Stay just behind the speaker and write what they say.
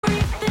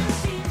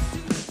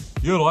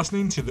You're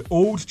listening to the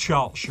Old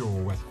Chart Show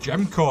with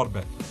Jim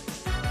Corbett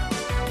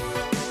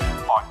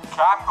on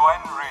Cam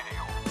Glen Radio.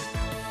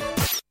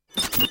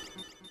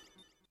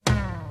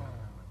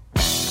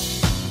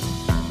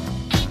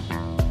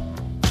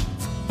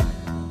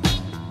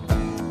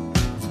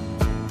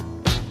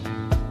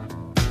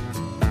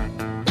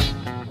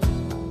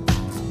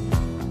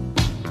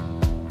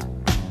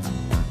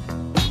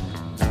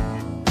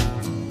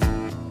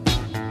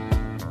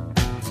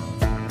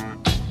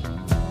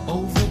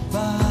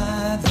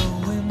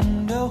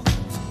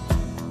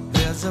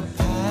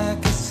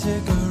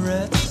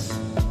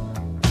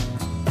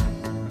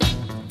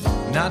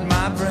 Not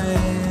my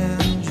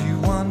brand, you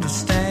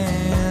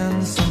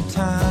understand.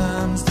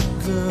 Sometimes the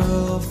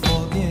girl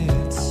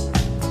forgets.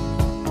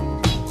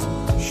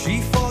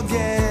 She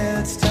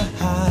forgets to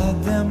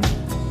hide them.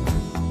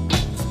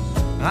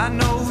 I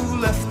know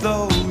who left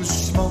those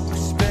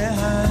smokes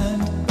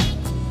behind.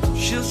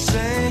 She'll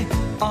say,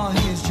 oh,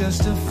 he's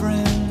just a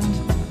friend.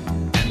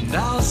 And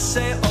I'll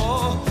say,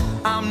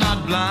 oh, I'm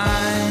not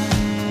blind.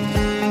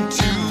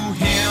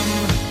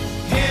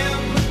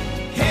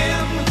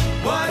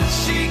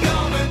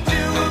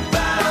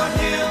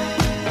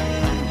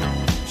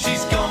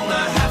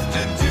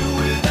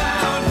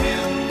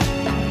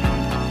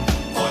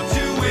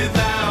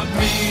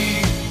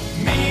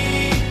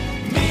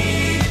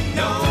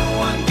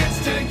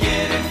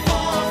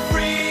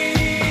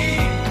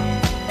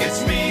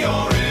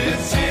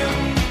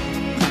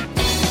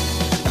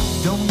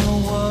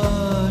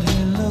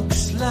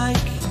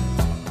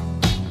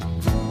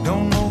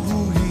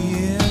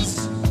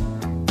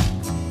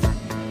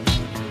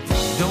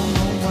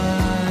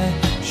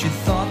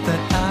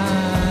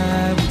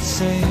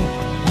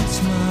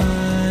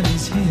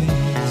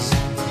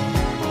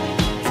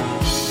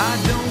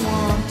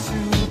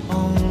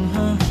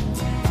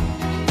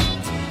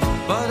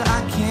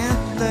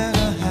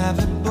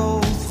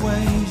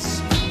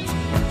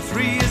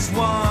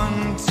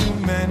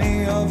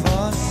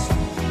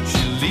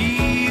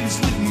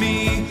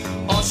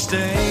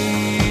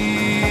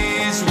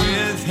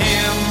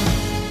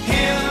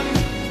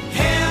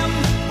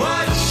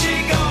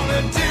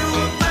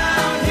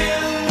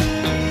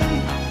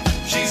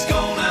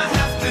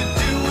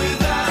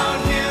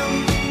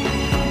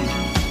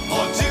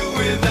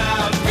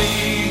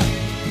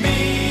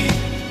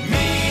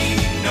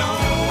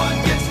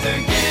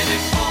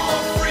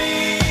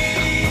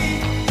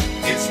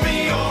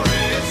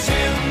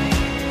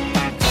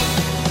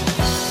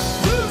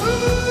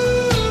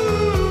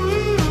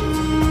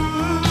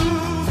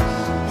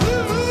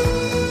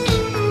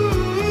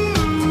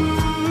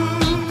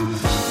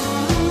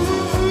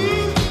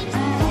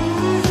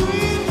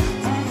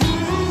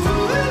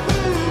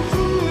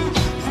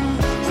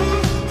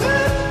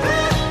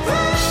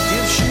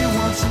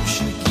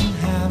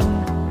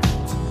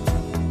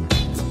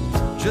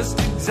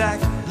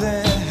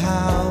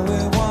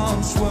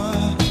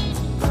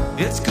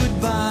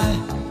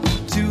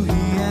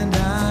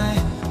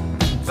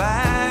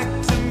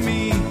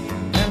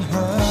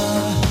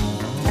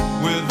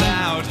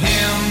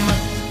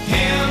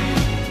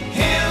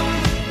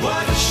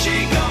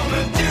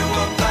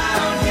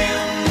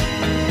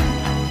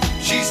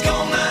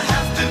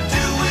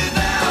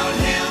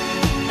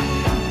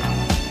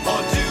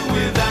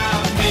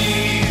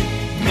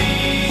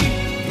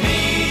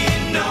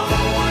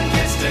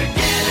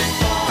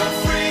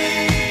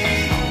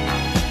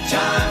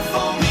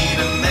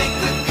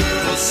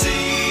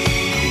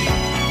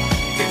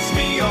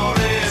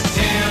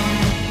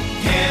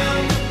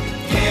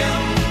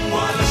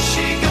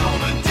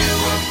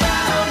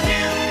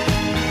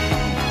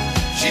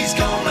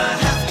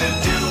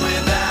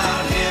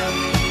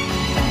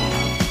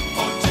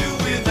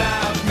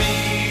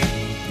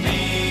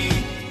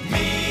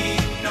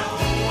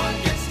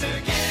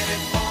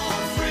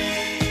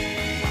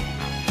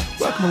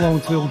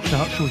 Along to the Old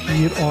Chart Show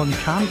here on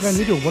Cam Glen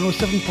Radio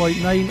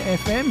 107.9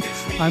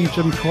 FM. I'm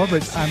Jim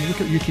Corbett and we look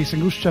at UK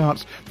singles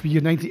charts for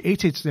year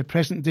 1980 to the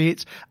present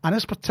date, and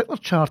this particular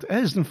chart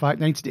is in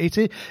fact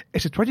 1980.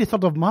 It's the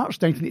 23rd of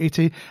March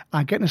 1980,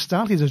 and getting us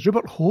started is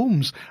Rupert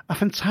Holmes, a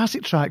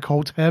fantastic track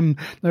called Him.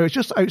 Now it's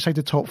just outside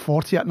the top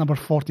 40 at number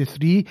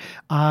 43,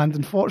 and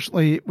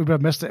unfortunately we would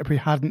have missed it if we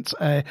hadn't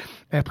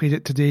played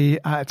it today,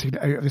 taken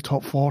it out of the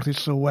top 40,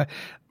 so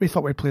we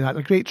thought we'd play that.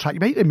 A great track. You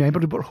might remember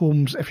Rupert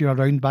Holmes if you're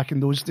around back in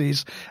those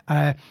days.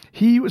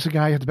 He was a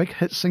guy who had a big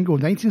hit single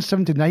in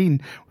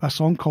 1979 with a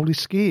song called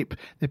Escape,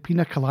 the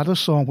Pina Colada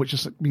song, which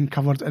has been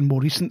covered in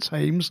more recent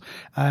times.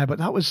 But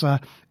that was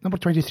a number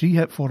 23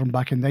 hit for him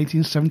back in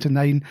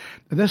 1979.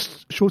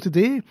 This show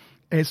today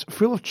is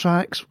full of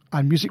tracks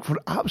and music for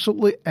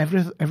absolutely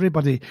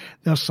everybody.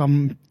 There's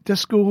some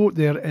disco,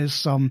 there is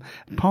some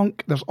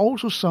punk, there's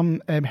also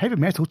some heavy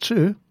metal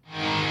too.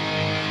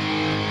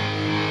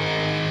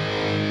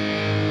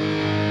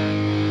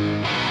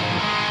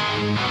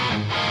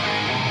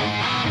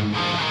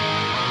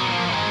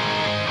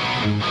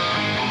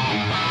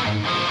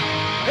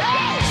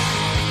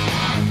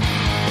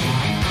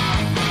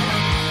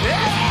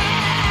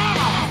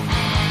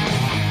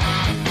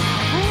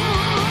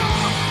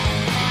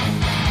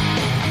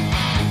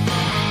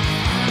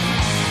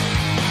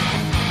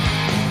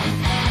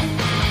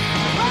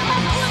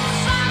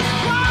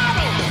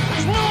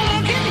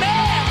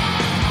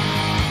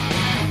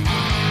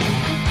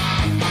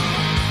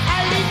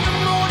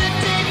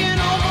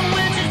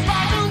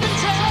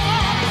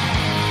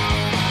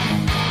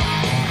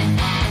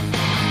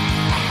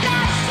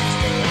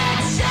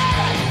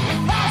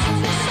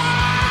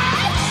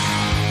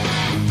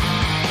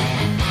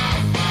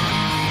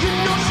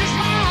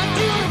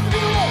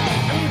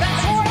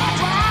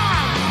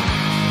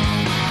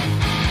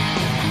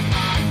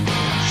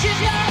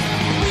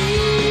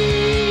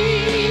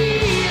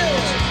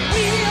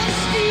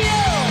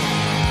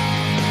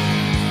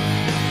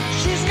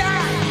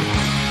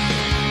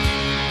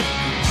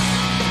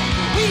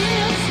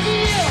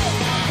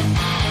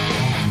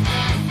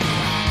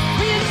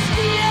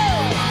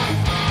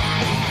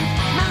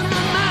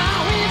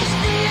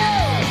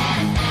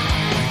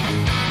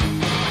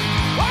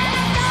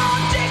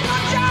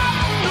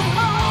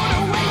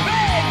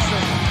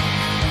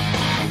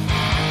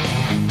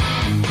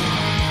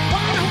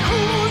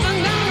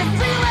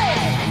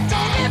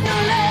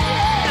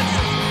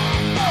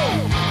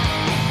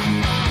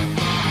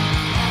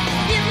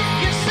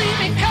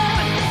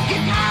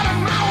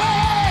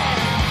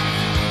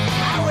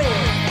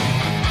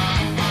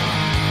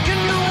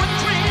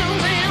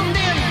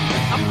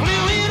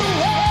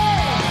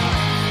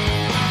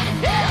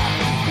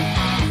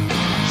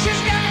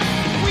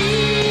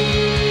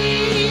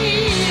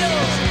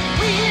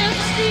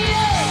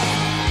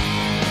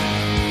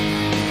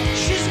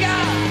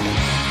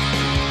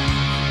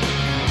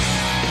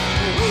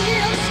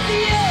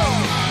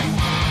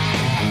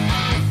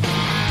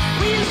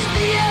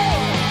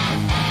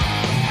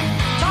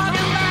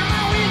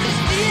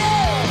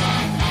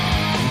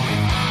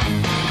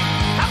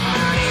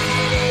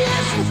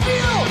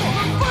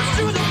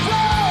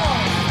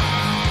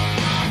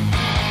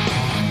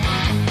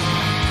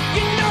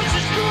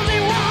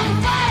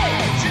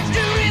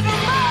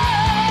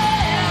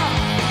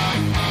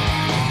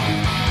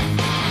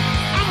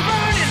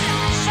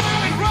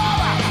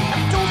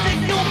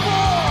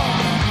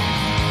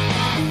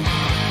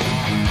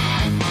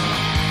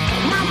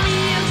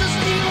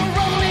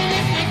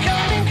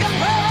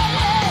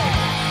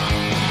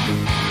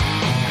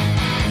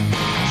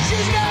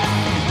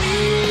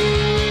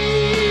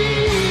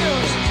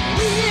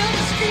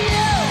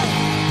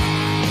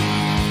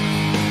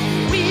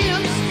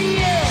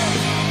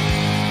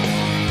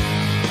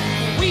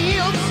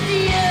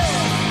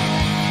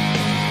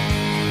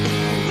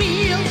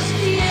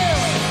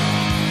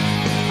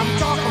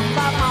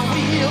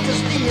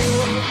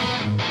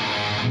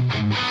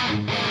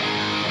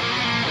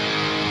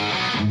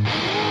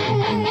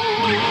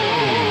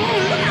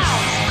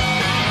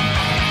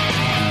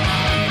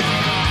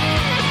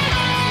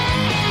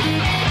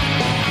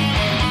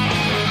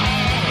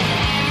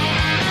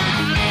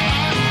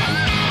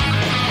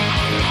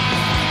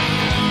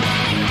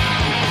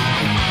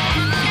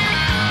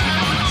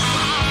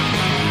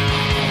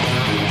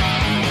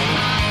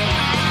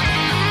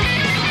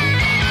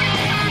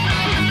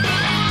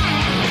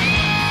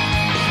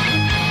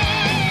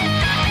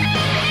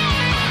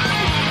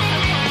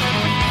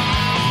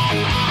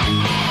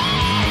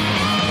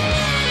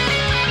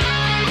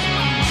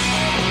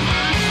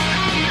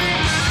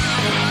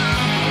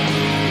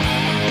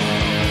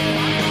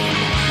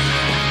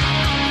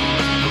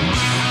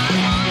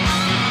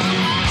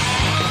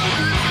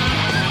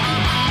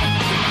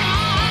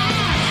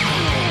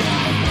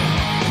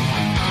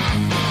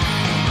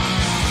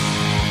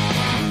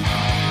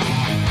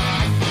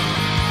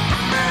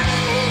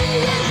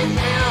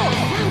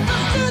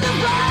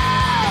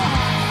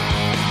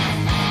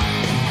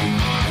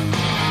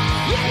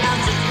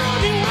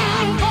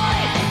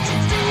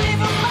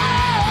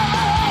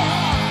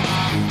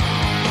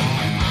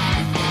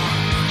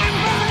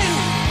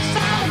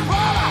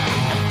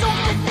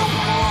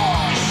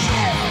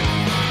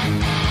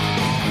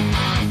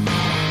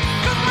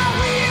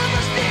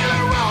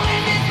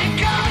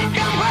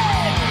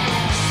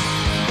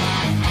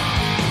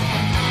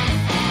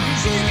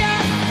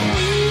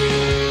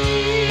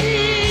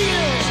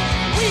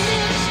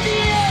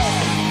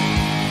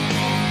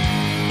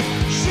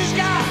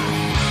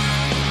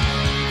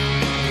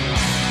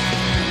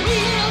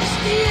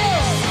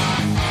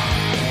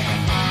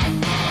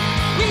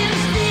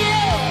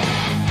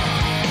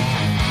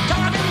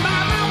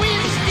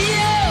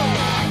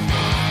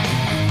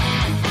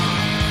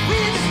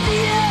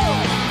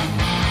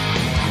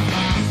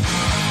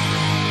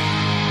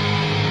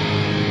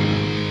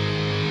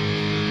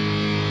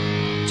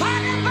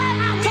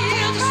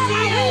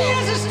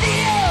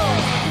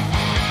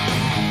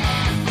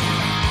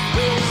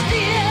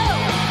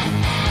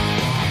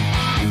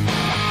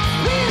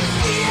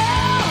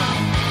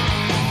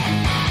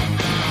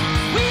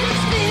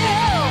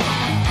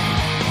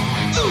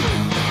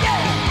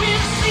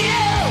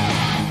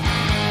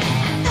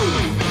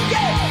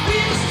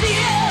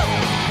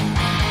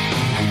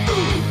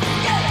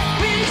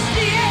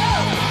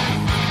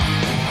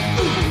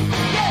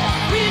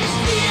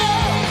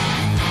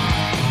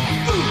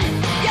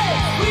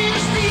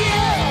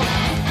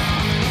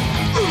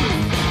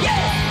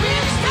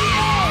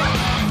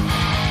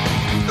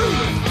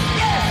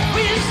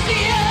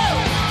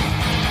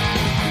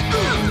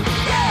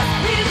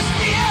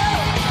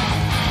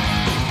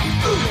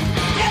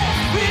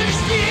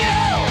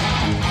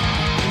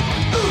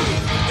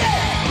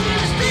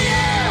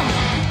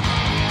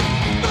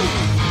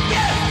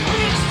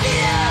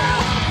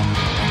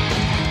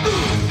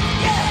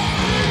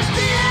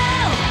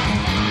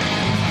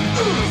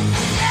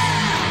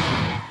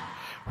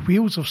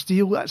 Wheels of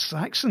Steel, that's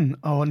Saxon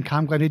on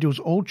Cam Glen Radio's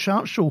Old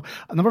Chart Show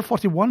at number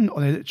 41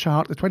 on the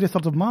chart, the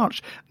 23rd of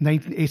March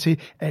 1980.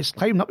 It's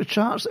climbing up the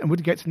charts and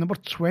would get to number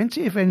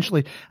 20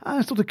 eventually.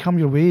 And still to come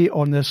your way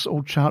on this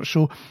Old Chart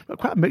Show,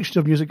 quite a mixture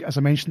of music, as I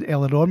mentioned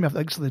earlier on. We have the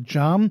likes of The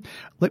Jam,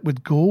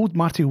 Liquid Gold,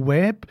 Marty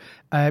Webb,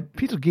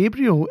 Peter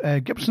Gabriel,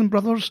 Gibson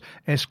Brothers,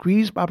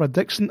 Squeeze, Barbara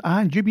Dixon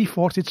and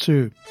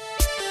UB42.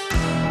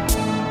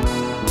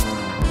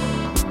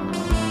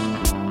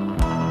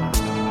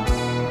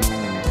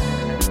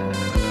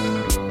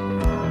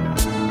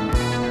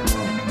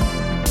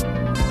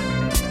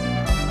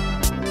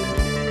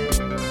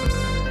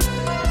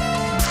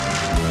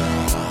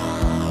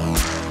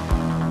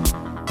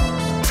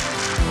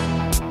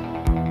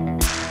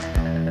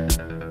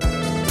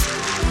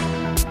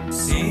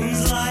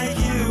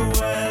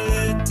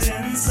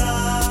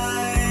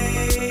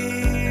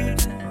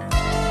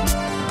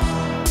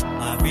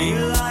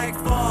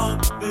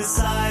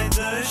 Beside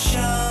the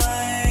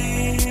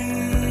shine,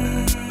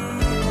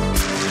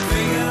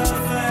 figure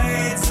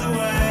fades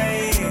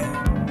away,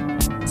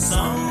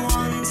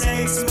 someone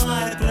takes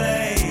my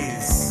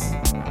place,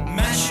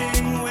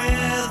 meshing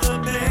with the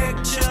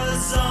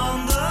pictures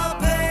on the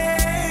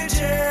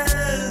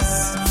pages.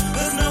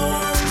 There's no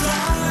one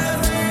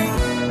driving,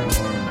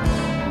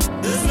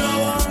 there's no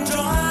one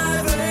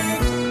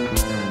driving,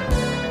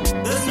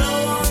 there's no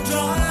one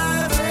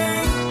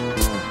driving,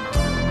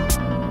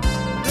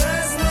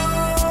 there's no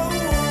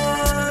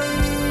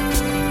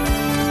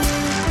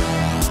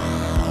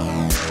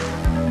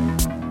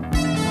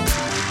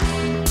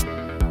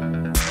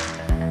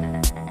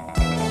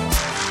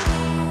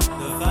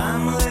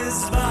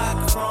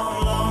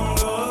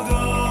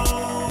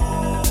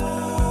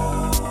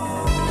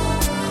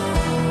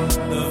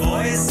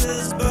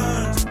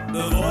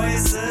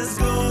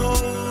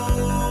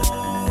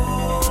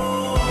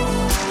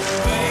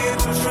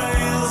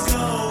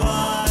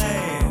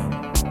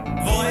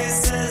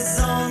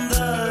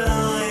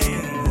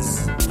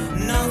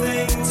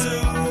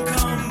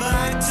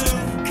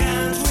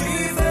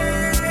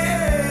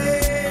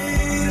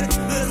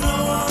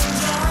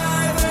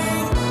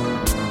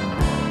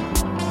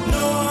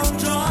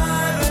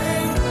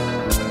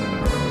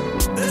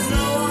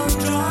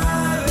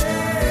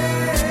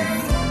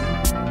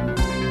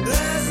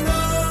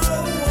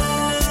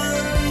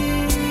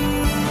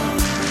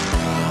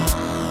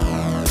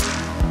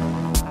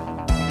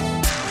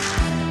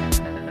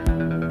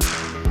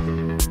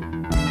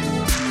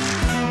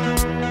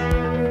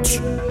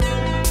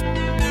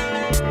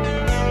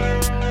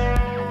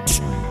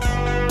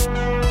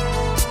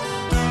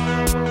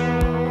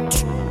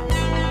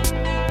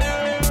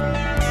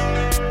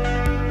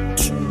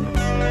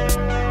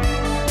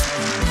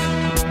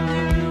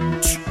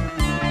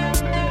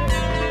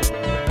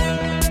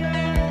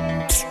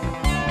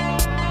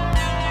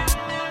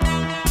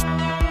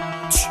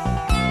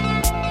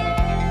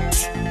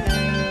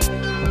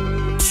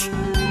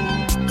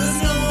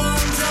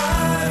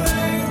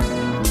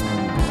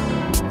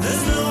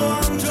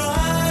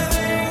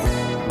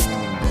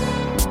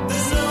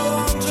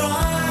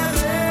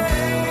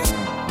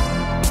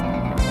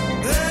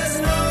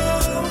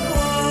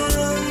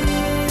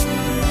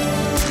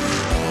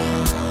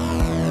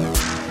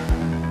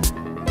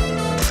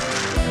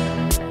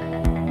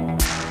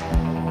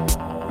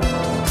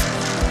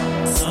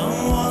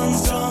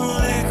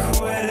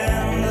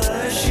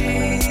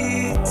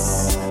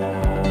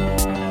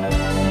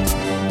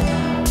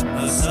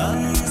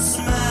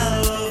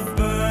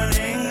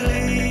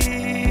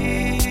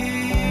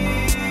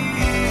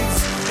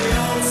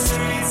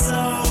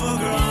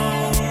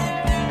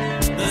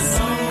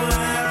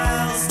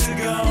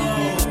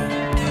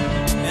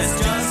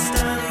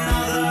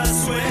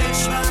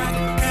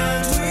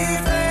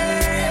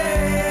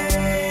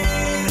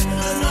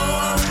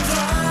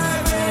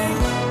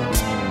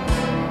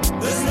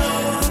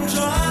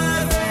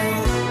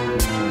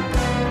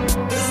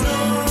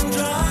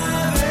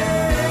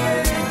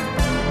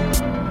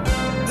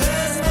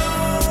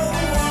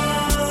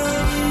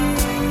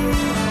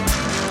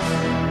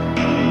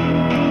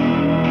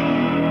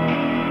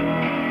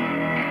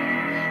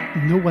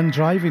One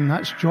Driving,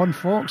 that's John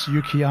Fox,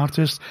 UK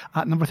artist,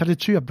 at number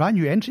 32, a brand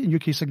new entry in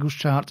UK singles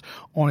chart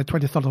on the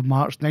 23rd of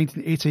March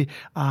 1980,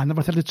 and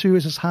number 32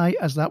 is as high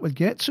as that would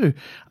get to.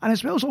 And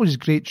as well as all these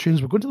great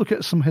tunes, we're going to look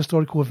at some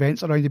historical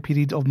events around the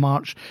period of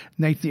March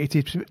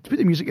 1980 to put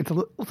the music into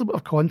a little bit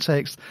of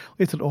context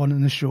later on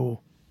in the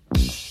show.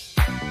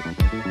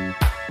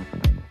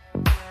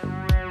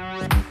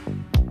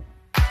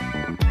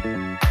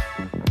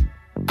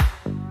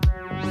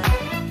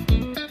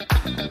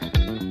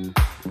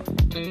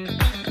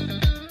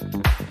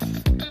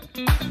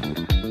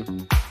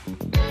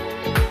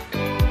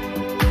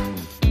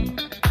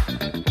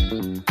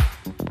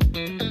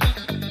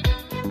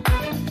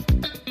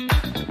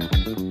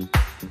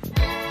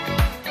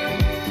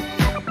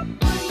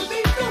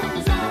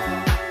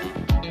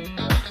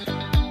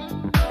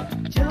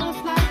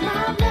 Just like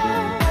my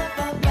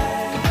love.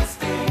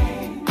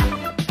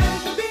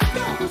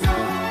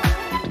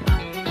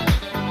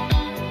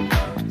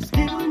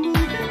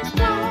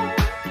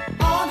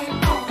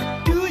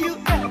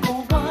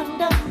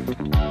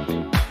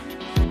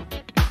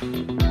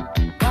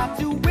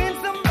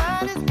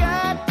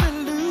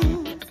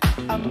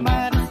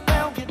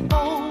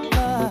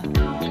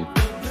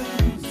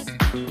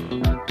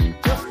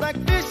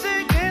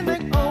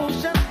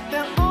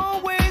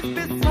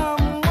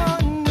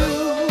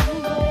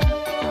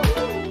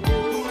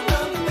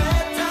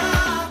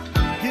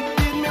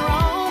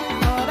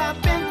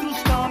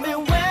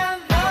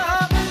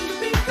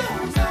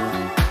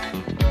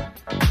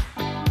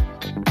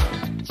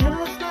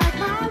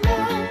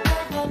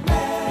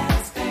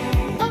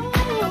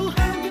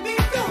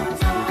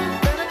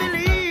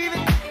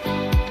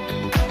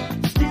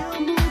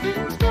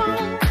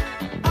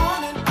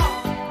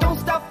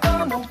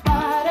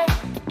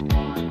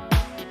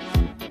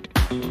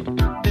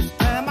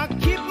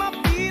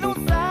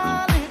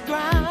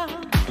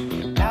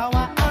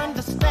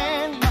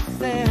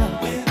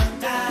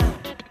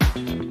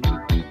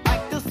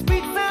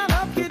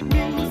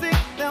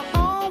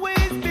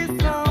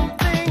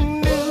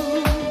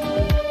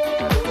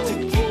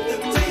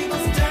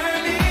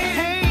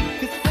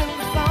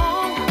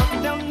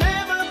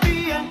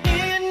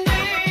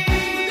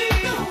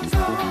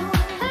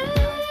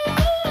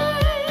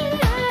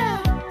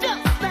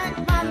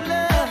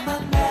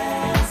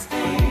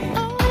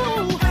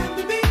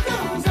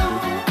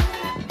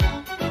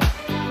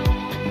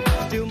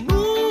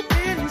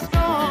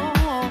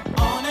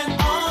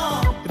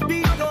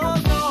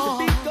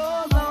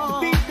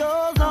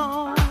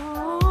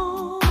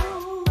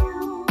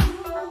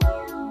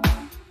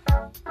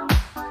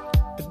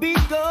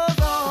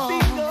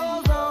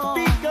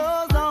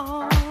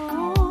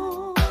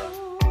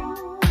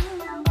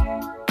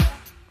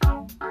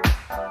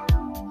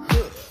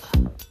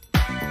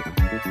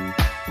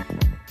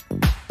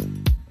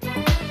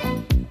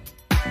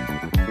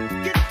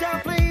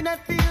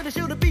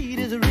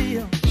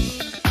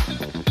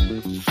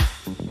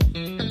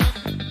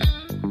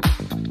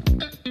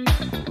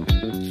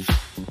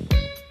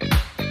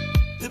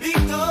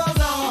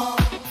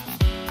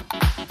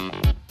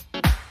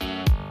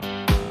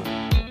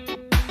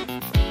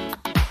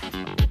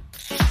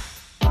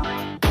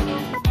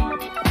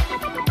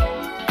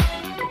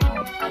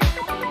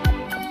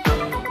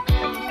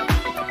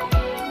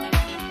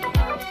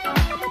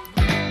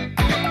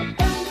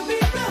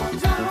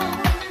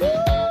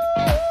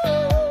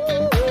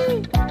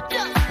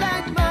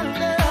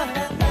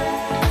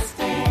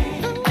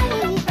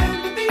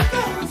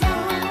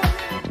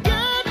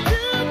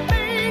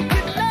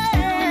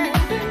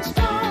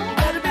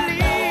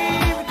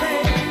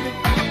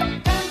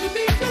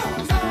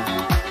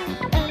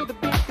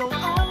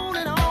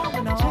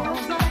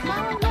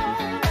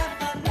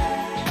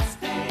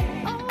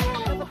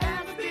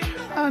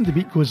 And the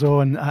beat goes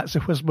on. That's the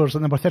Whispers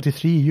at number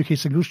 33 UK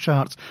singles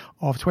chart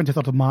of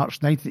 23rd of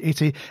March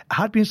 1980. It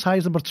had been as high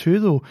as number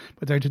 2 though,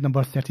 but down to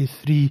number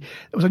 33. There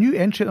was a new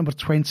entry at number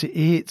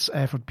 28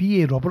 for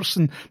B.A.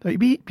 Robertson. Now,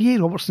 B.A.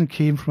 Robertson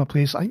came from a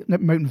place, I think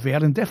Mount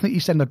Vernon, definitely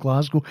east end of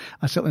Glasgow,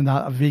 and certainly in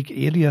that vague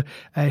area.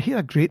 He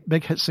had a great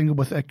big hit single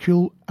with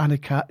Cool and a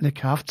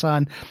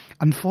Caftan.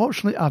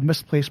 Unfortunately, I've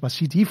misplaced my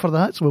CD for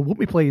that, so we won't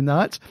be playing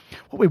that.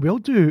 What we will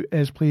do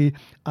is play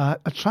a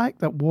track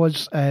that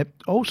was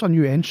also a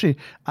new entry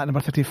at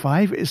number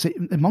 35. It's the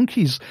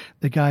Monkees,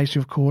 the guys who,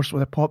 of course,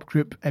 were a pop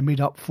group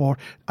made up for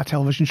a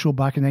television show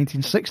back in the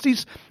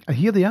 1960s. And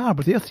here they are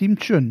with their theme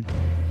tune.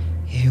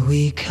 Here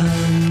we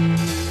come,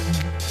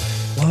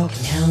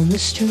 walking down the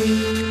street.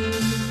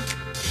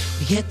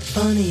 We get the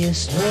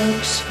funniest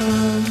looks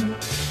from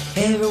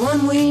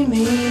everyone we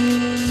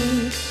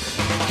meet.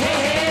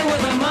 Hey, hey, we're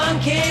the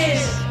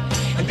Monkees,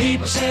 and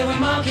people say we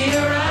monkey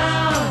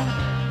around,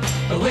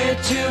 but we're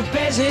too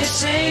busy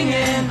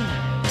singing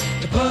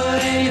to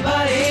put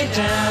anybody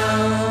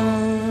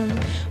down.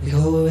 We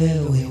go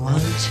wherever we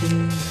want to,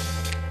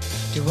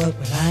 do what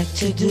we like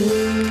to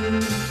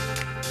do.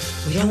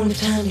 We don't have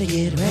time to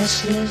get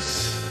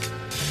restless,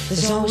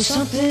 there's always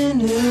something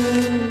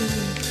new.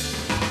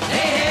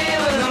 Hey, hey,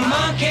 we're the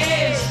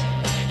Monkees,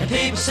 and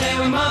people say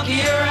we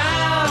monkey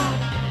around,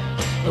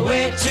 but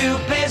we're too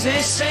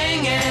busy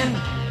singing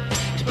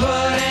to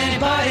put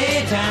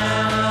anybody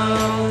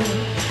down.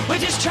 We're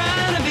just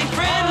trying to be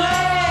friendly,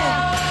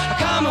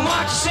 come and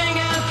watch us sing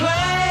and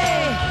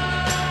play.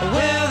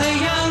 We're the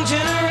young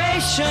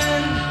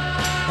generation,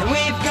 and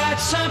we've got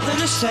something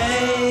to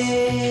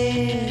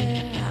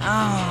say.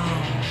 Oh.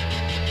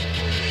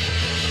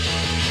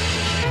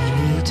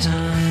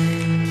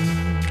 Anytime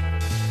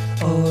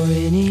or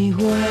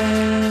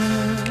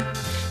anywhere,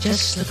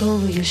 just look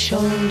over your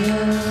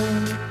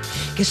shoulder,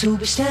 guess who'll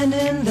be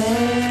standing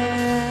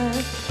there?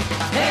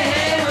 Hey,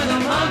 hey, we're the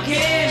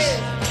Monkees,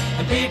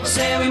 and people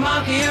say we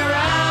monkey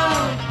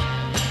around,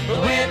 but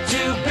we're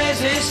too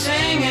busy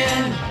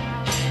singing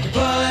to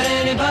put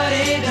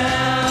anybody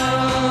down.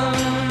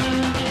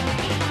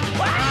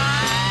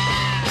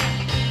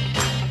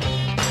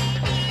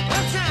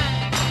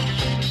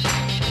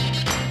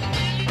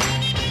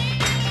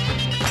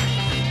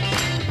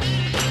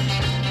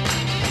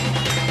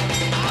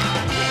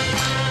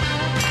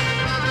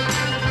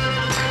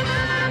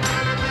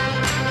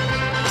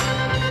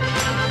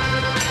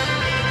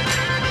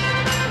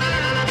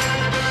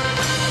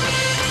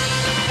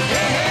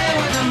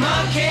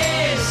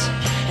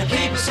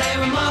 People say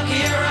we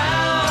monkey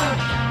around,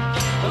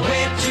 but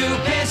we're too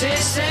busy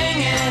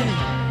singing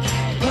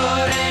to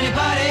put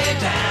anybody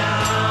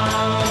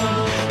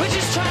down. We're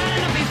just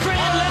trying to be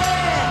friendly,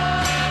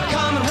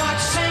 come and watch,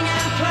 sing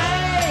and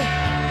play.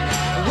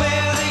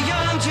 We're the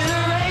young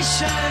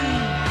generation,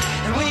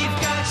 and we've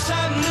got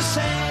something to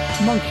say.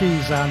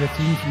 Monkees and the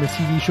theme from the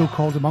TV show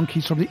called The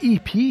Monkees from the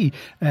EP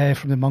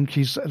from the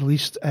Monkees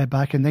released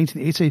back in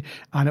 1980,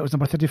 and it was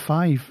number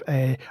 35,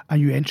 a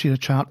new entry in the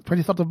chart,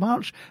 23rd of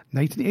March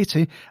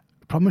 1980.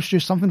 Promised you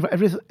something for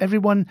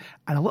everyone,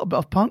 and a little bit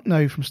of punk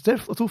now from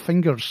Stiff Little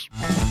Fingers.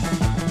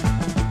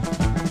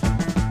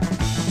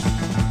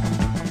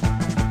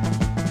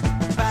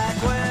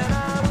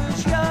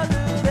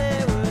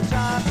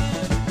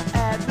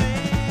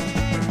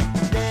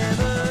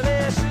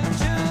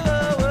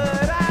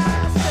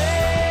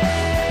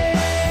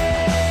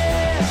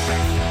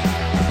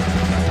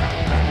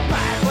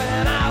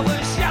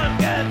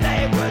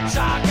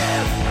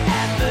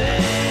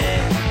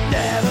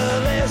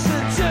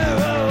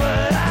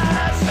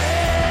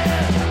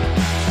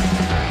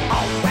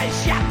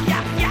 Always yap,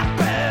 yap,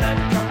 yapping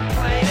and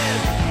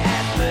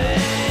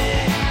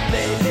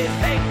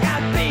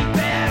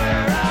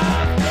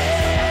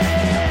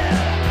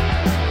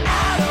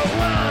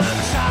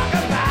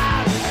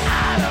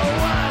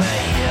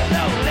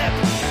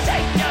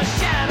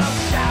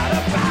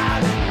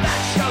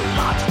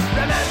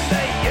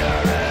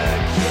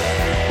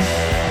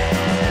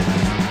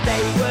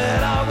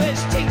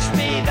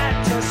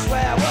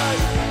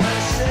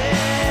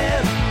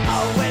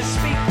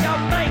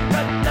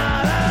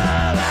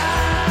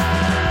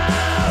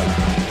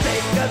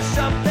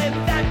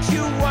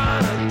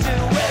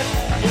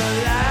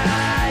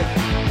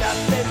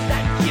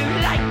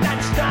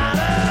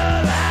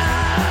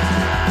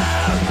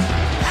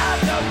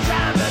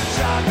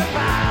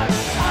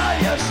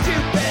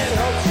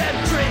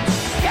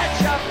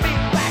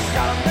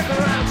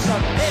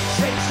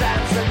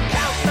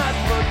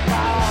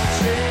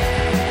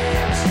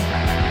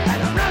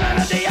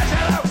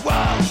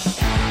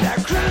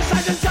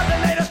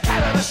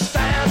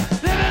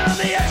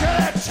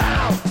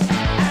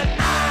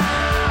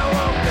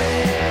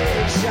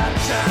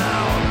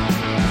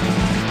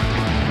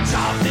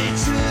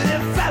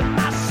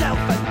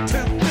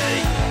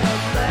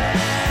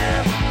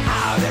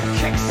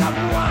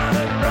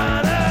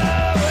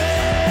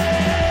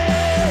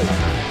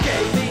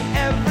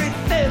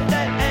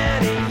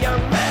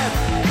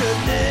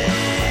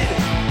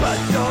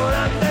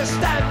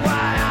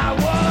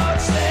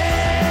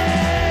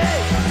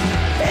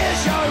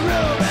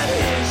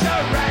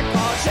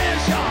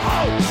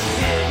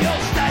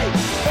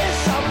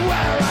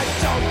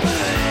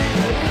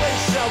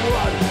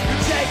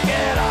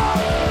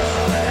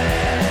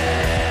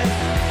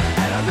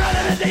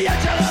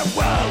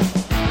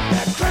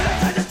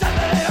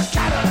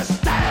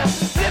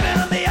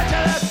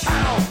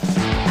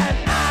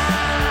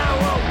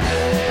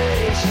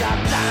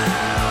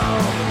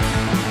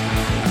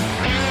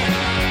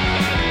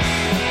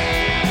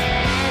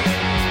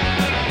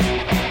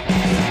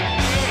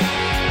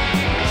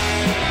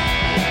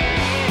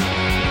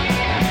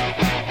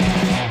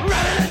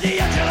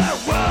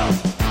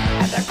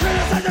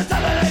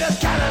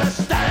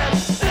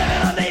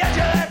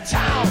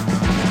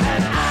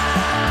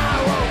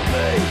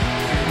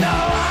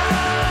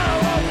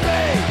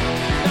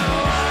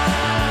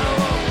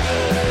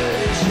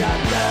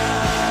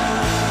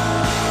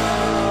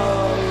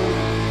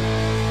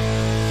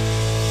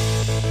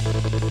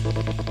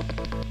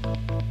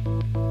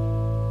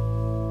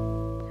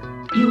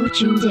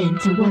tuned in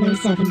to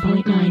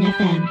 107.9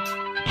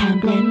 FM, Cam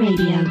Glen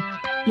Radio.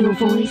 Your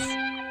voice,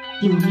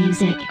 your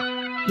music,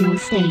 your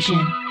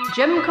station.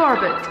 Jim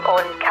Corbett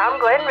on Cam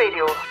Glen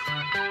Radio.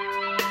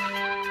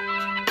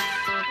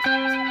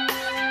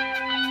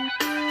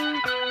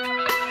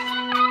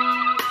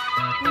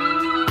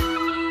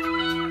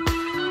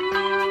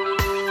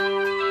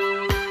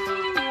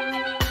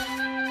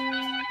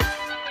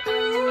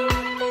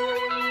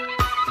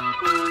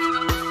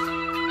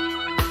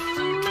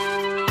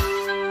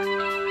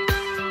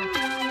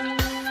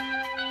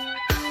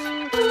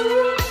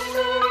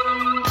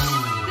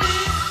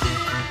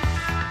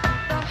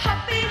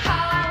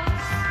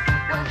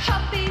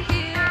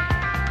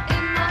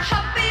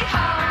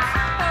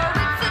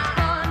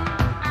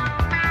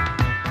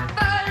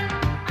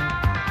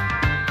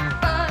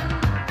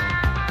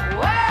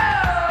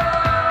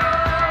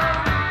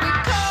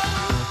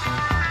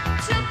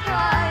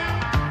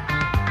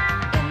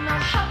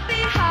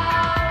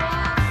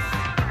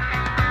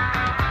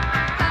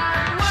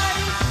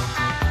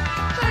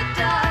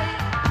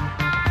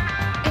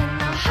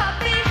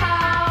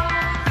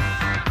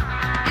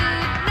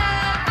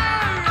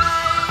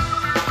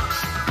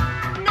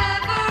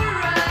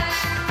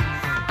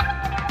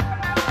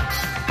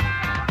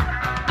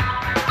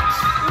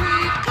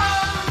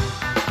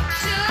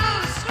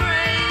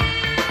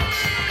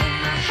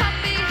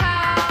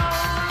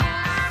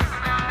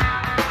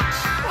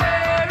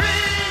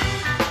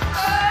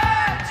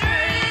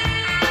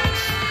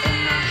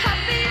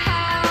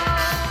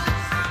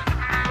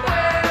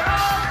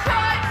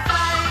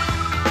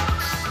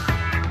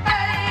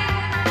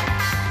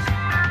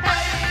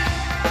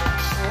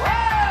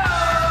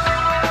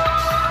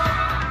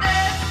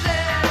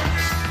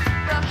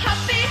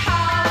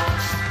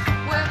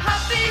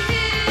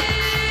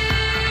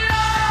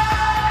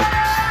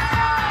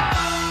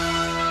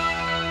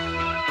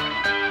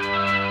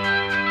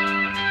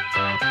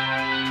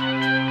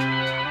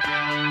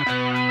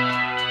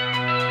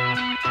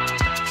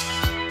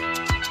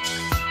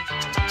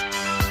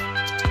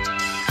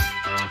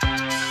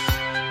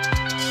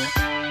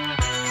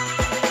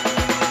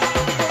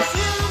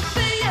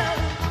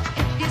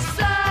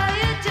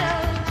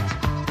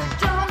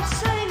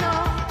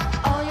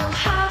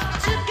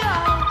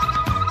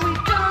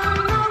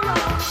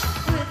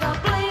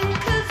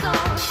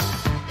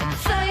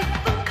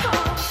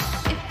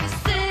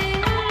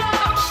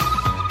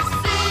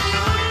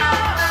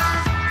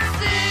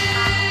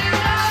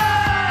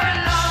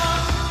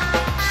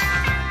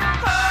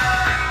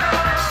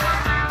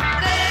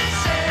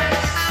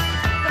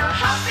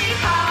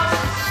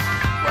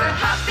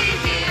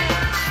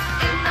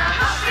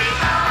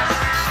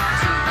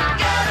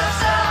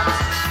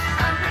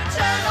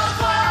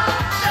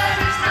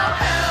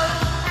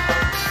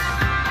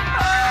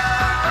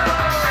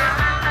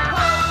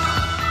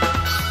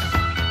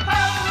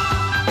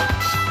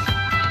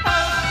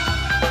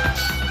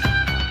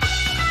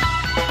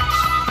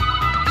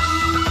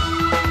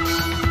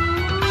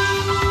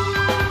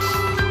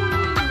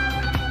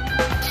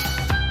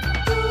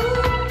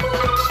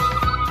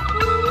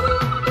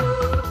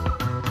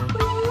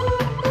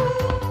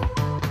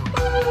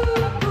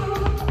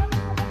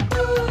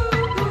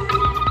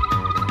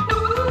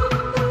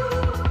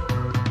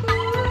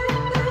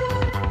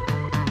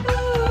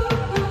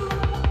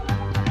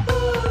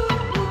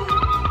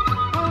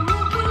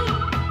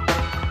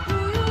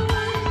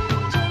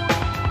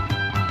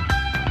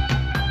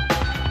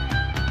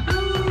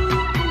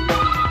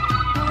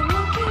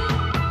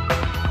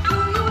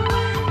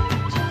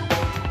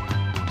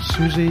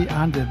 Susie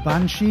and the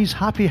Banshees,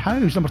 Happy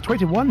House, number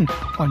 21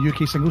 on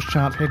UK Singles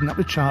Chart, heading up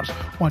the charts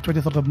on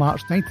 23rd of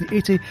March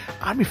 1980.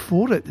 And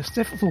before it, the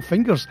Stiff Little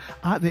Fingers,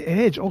 At the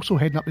Edge, also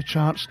heading up the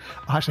charts,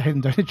 actually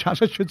heading down the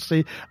charts I should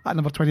say, at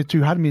number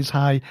 22, had me as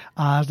high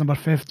as number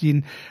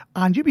 15.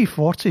 And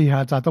UB40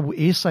 had a double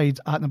A side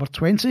at number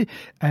 20.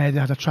 They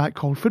had a track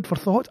called Food for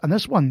Thought, and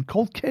this one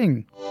called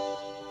King.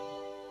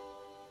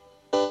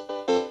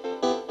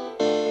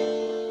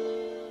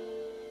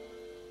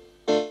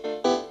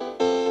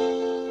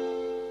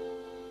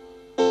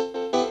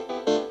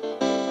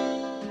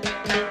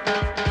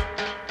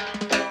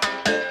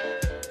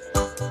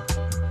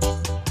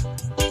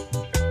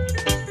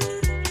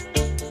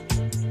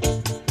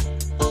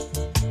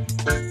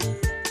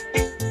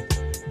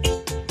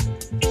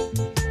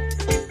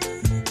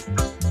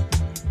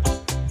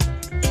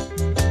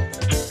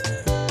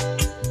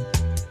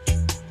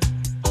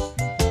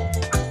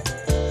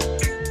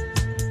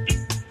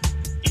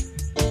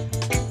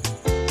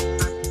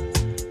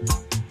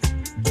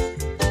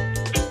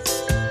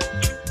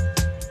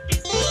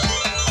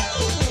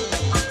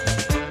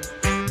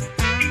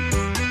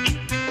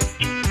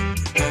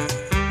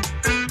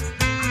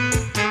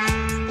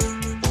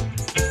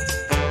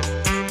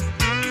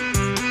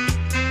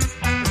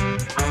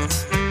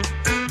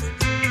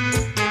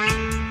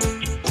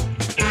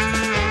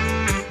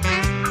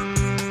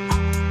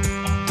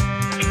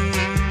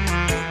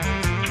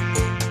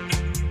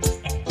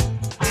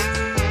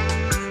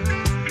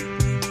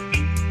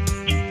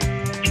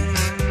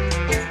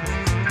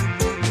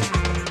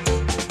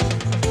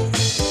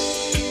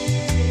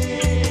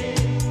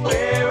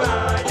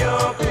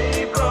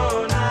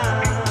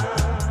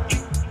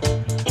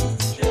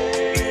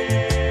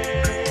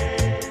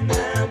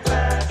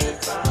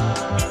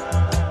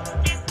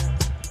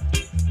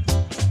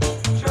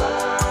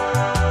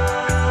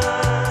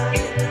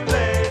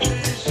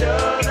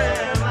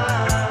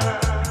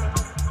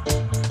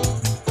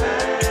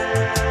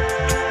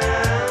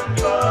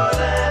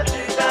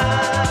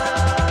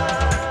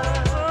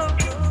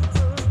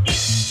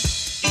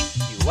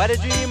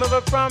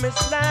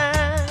 promised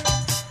land.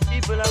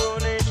 People of all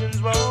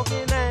nations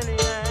walking hand in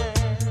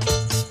hand.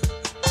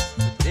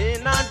 But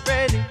they're not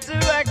ready to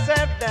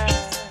accept that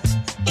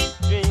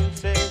dream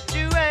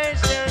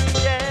situation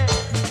yet.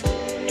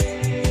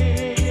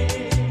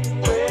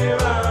 Where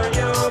are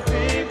your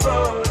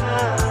people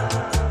now?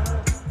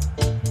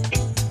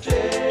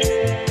 Chained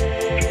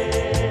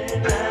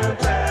and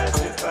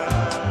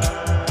pacified.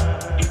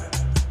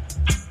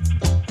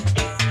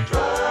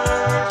 Try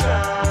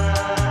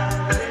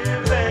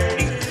in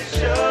vain to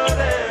show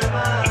them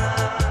how.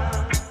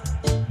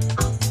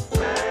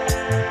 Man,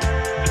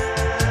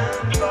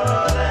 for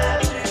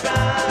that you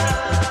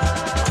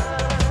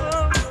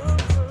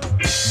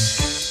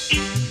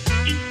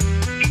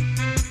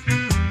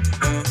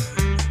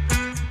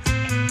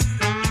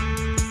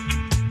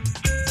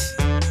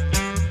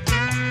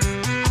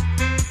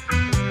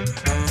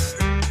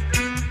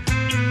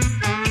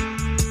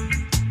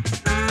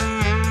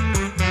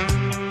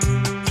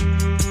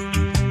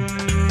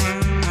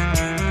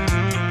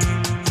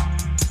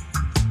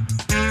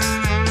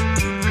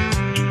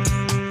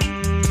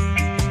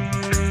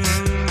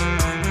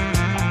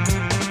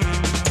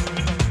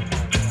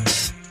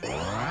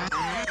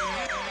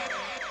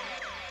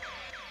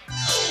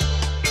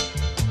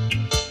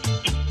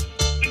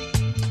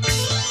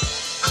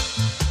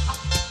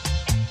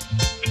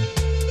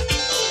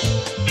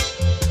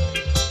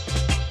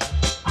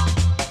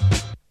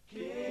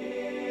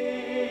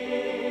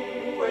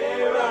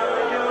Where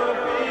are your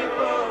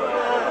people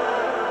now?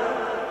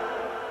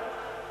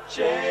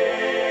 Chained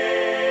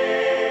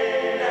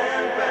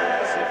and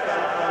pacified.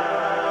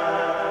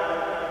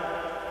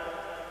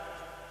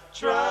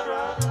 Try.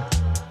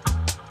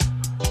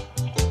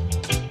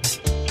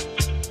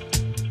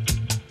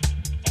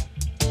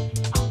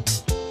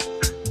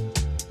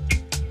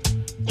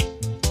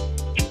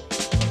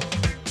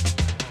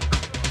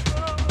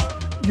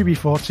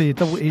 UB40,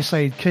 double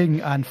A-side, King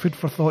and Food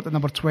for Thought at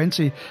number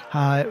 20.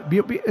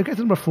 We get to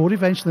number 4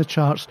 eventually in the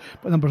charts,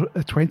 but number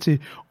 20 on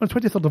the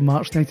 23rd of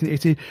March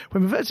 1980.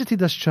 When we visited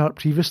this chart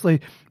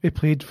previously, we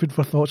played Food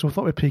for Thought, so we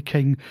thought we'd play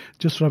King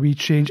just for a wee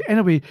change.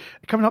 Anyway,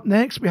 coming up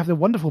next, we have the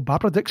wonderful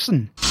Barbara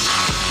Dixon.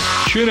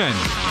 Tune in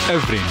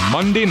every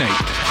Monday night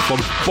for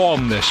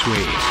Born This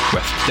Way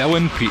with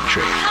Dylan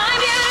Petrie.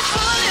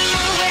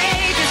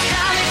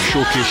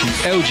 Showcasing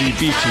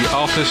LGBT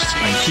artists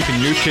and keeping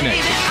you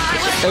connected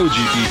with the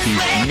LGBT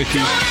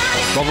communities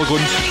of Rutherglen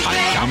and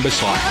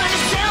Cambuslang.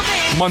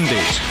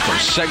 Mondays from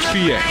 6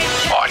 p.m.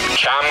 on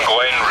Cam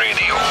Glen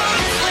Radio.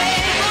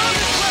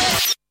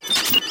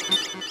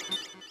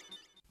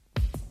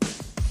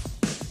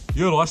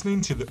 You're listening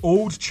to the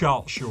Old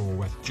Chart Show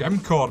with Jim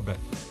Corbett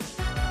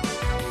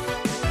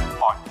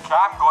on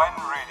Cam Glen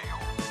Radio.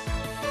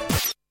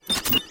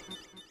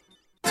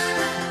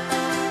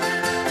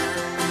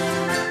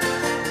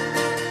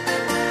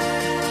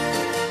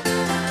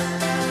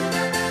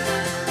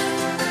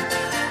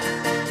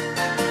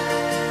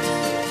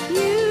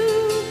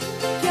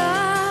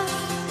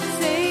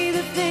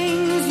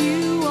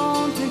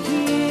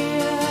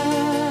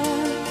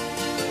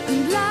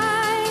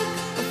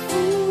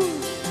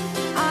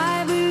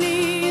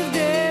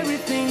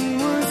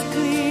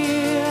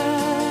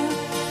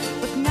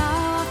 But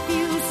now I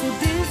feel so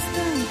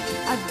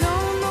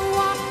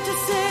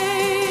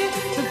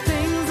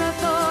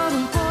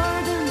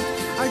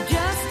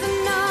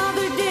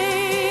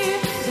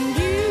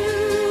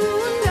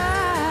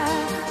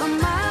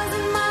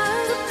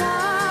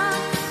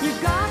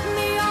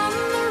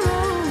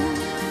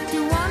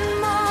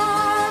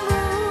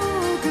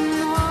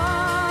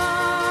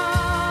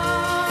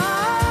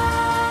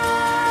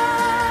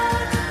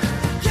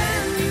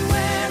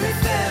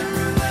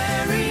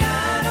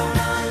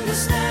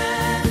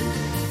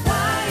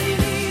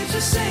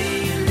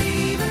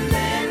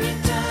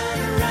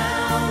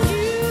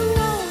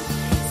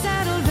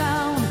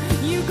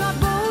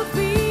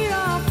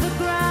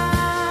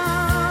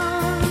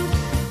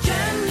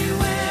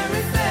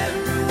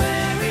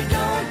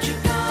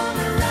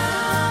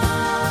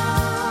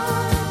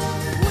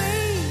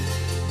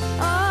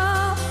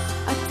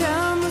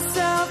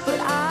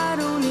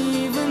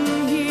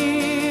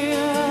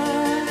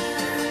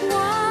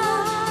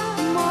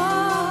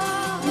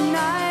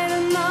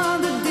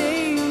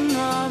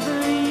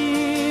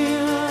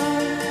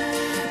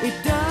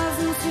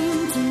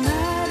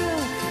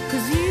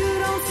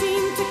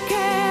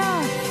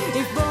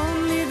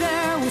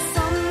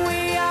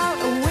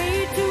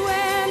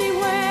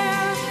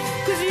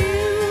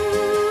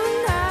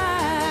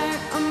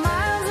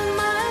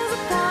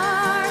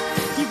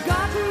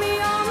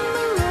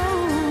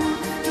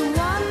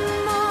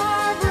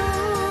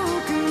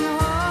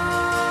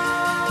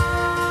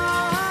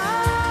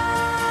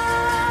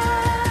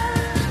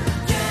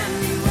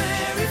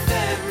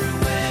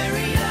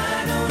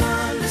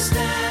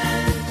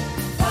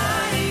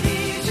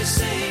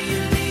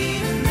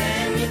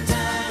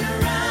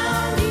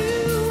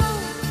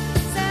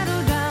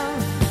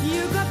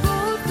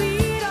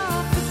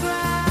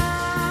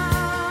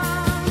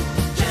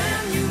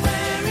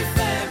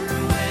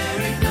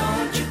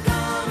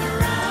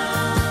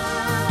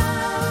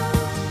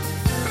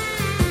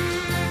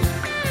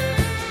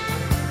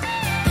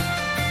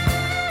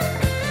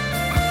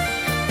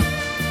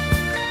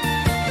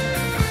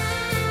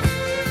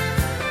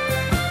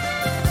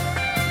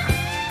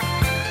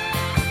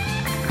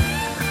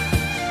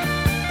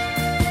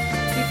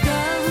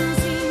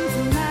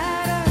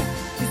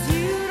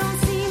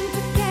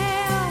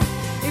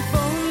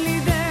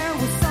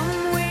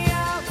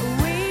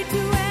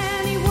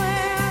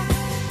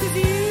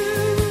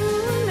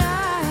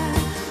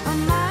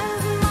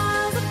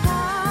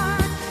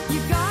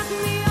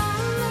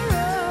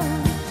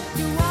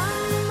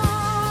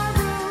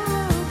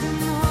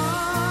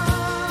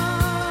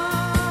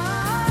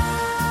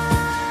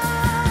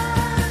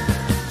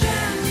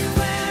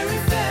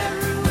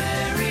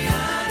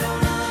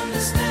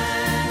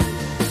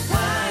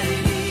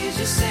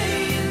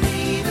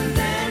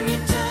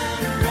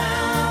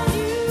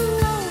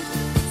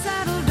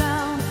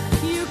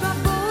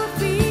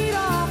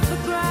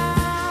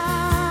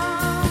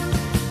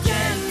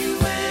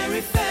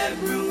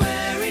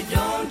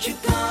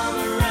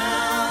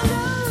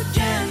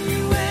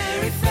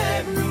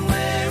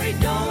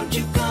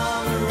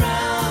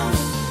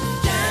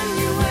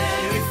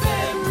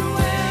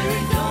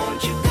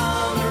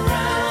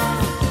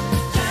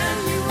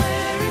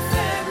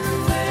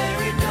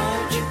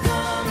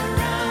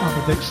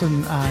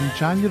Dixon, and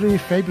January,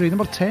 February,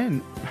 number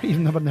 10,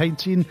 even number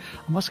 19.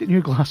 I must get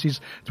new glasses.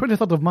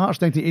 23rd of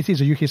March 1980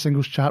 is a UK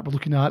singles chart we're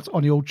looking at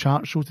on the old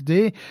chart show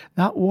today.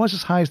 That was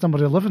as high as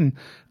number 11,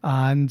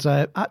 and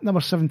at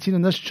number 17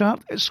 in this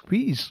chart, it's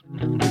Squeeze.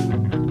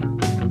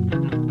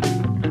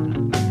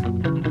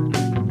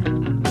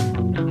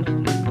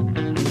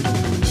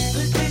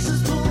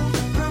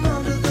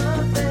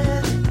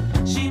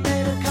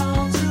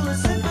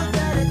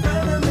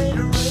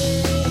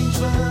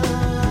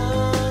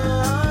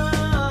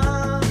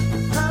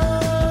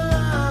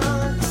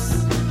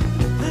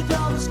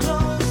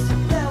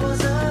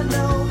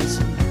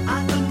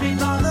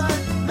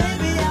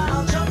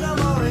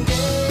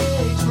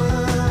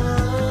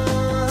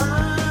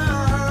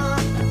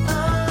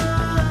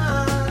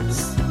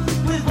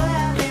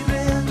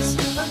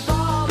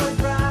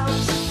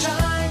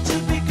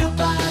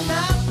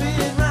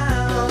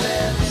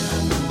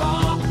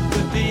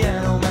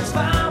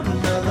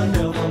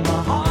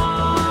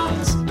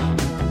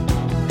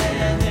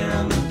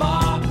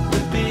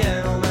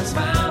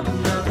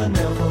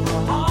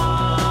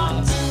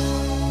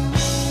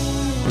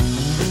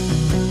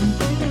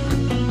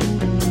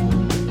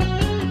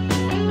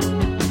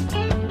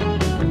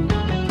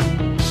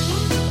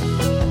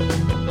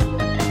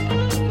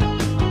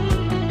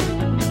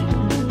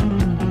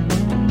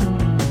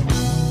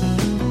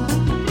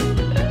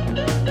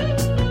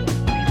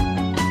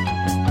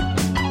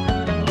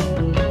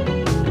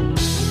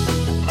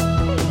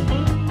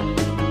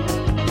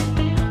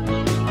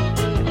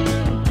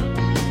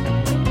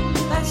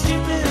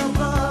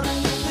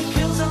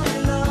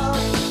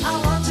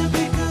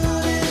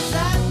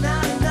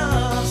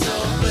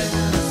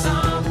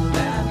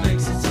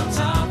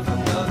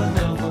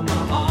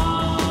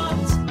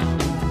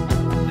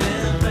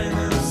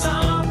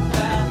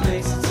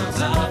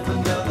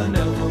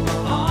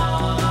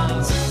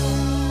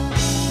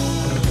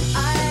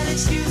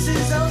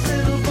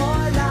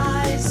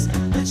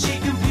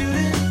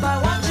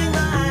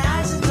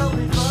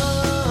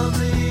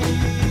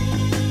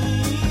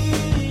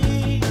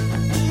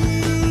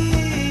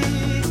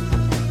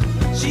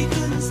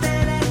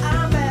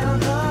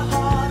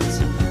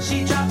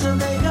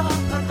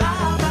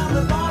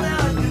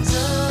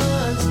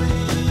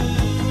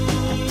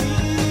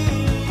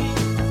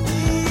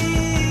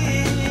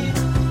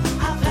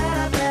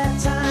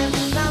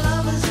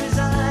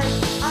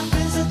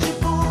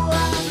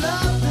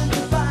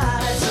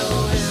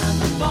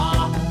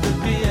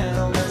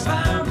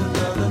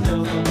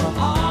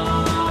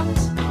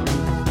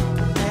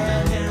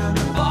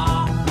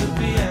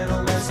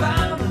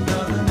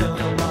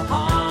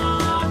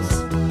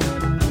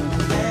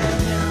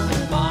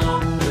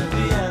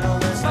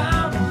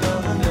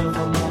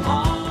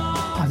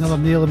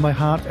 Nail in My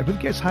Heart. It would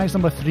get as high as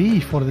number 3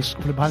 for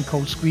the band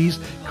called Squeeze,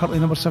 currently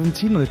number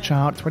 17 on the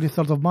chart.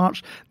 23rd of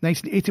March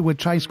 1980. We'll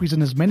try and squeeze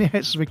in as many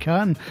hits as we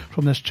can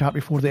from this chart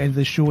before the end of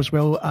the show, as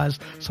well as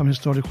some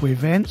historical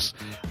events.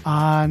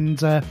 And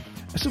this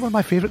is one of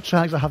my favourite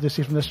tracks I have to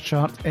say from this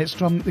chart. It's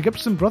from the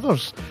Gibson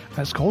Brothers.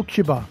 It's called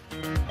Cuba.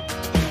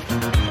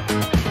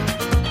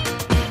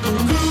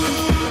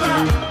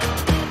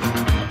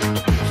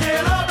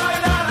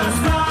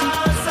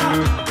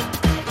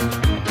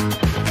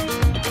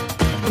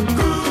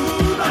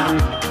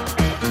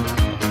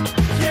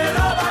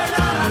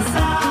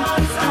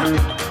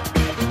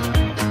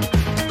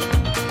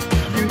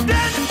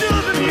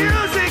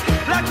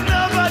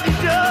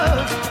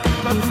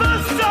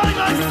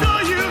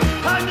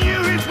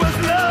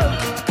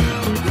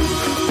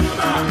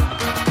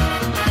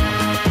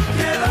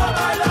 Get up!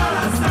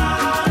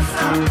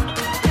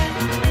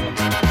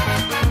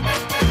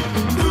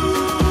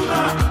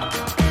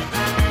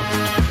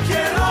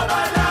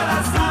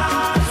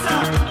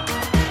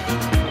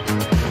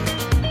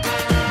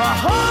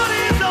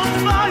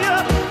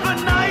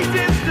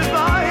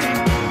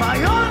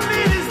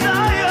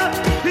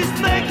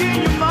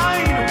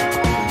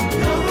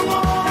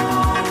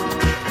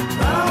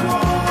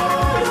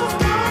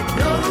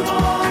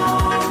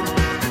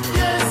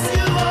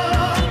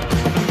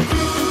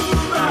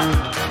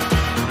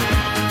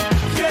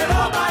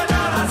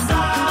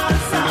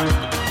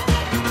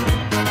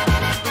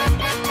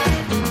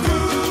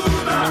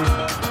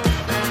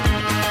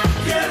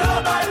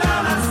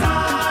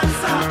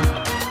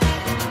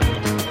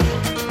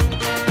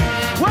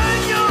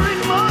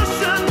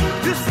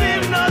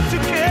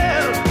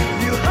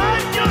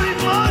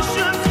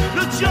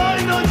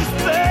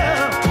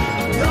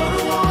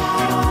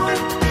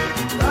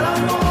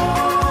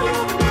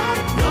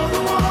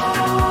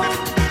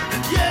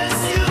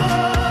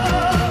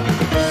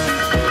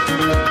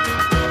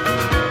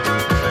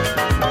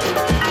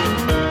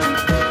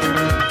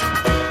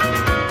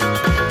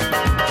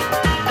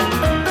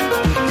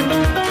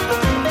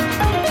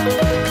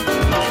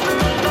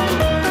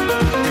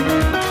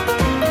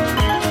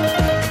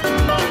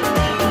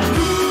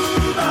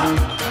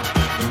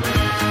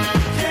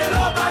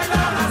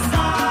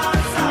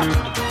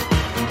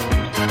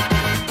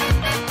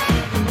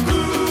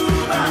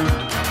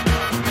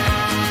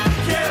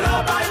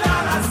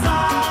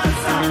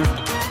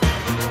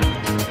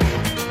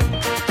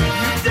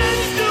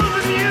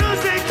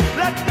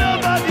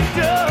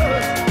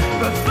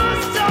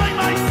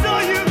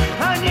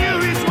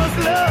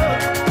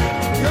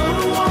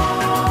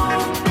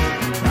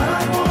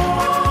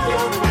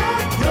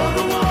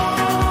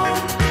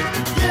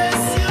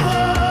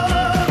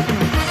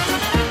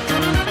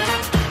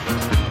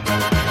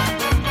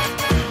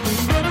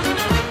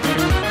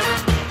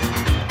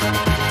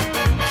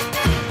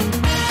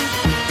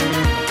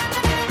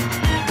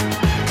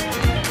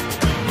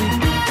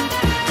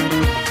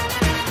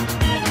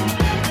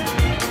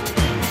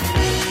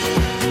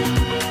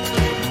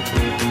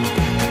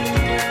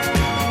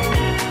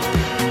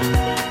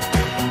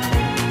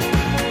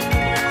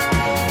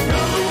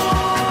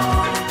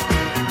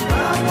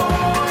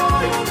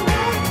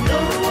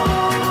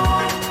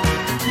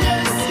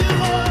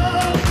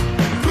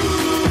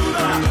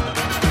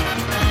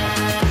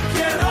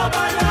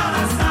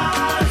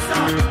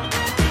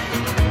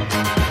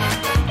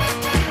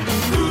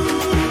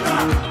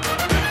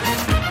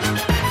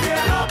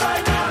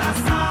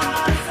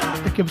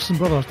 Gibson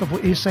Brothers, double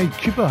A-side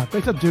Cuba,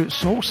 Better Do It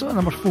Salsa at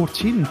number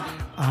 14.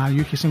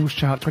 UK Singles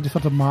Chart,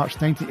 23rd of March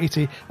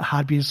 1980, it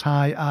had been as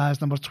high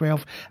as number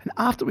 12. And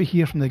after we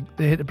hear from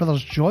the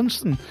Brothers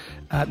Johnson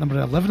at number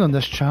 11 on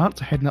this chart,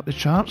 heading up the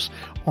charts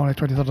on the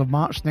 23rd of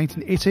March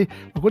 1980,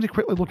 we're going to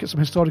quickly look at some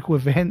historical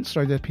events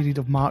around the period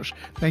of March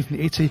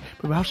 1980,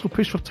 but we have to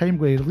push for time.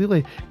 We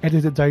really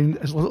edit it down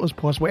as little as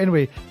possible.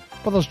 Anyway,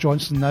 Brothers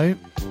Johnson now.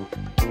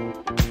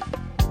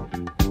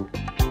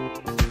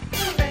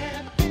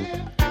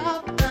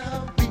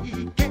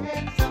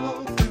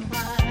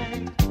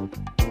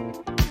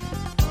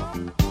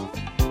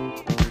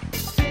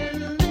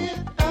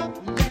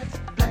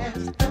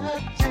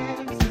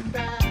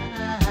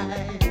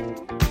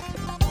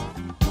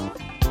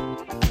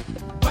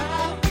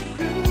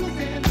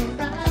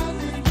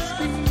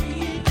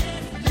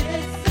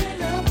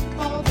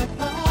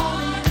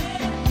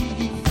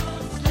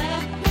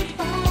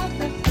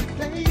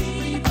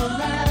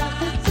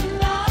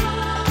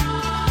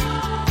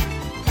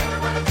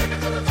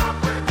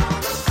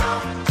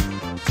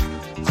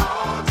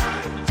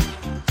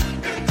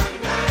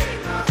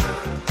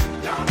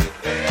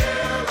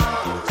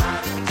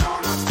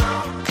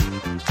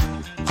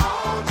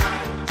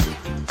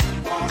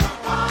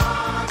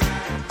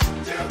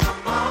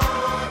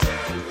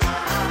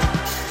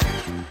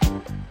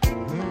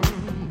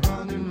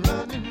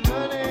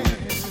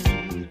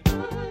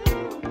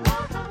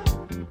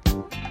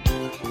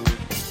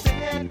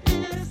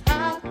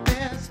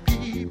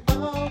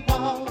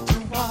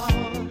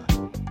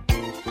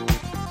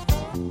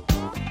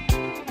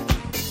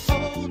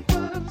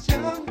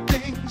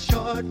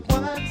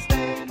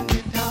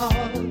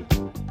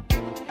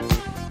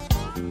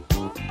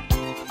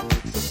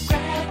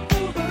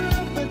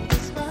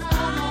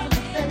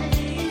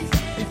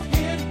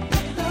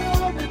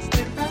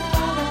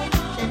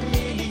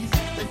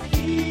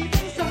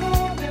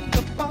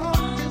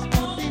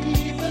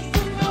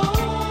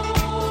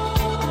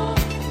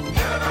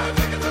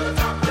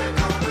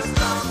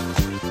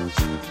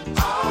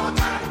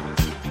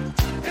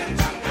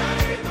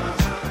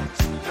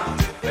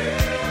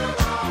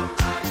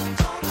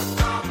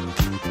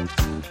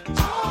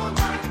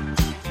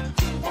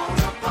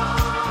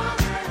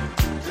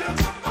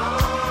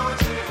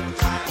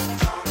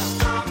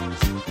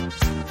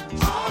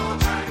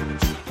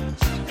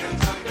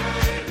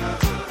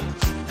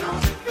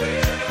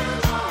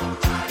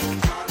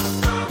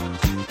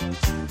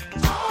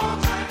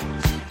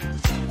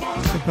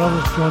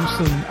 Brothers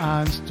Johnson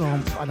and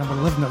Stomp at number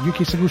 11 at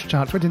UK Singles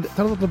Chart,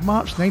 23rd of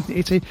March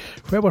 1980.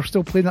 Where we're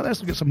still playing that,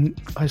 let's look at some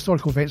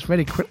historical events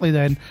very quickly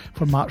then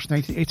for March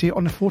 1980.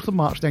 On the 4th of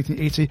March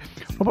 1980,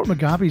 Robert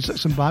Mugabe's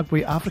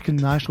Zimbabwe African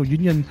National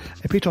Union,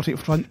 a patriotic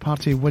front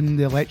party, won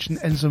the election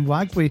in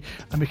Zimbabwe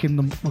and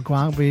became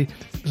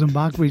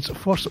Zimbabwe's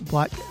first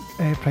black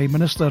Prime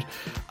Minister.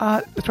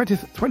 The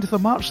 20th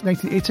of March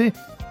 1980,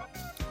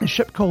 a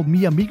ship called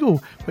Mi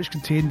Amigo, which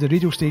contained the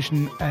radio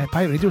station,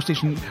 pirate radio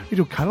station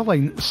Radio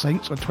Caroline,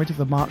 sinks on 20th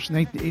of March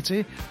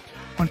 1980.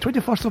 On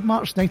 21st of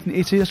March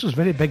 1980, this was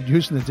very big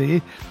news in the day,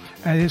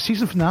 the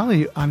season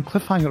finale and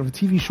cliffhanger of the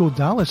TV show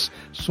Dallas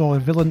saw the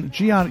villain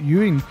G.R.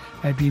 Ewing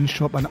being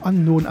shot by an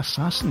unknown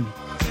assassin.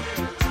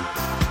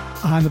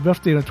 And the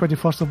birthday on the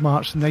 21st of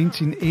March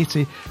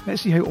 1980.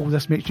 Let's see how all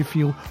this makes you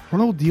feel.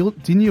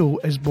 Ronaldinho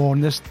is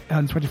born this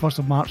on 21st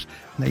of March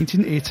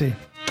 1980.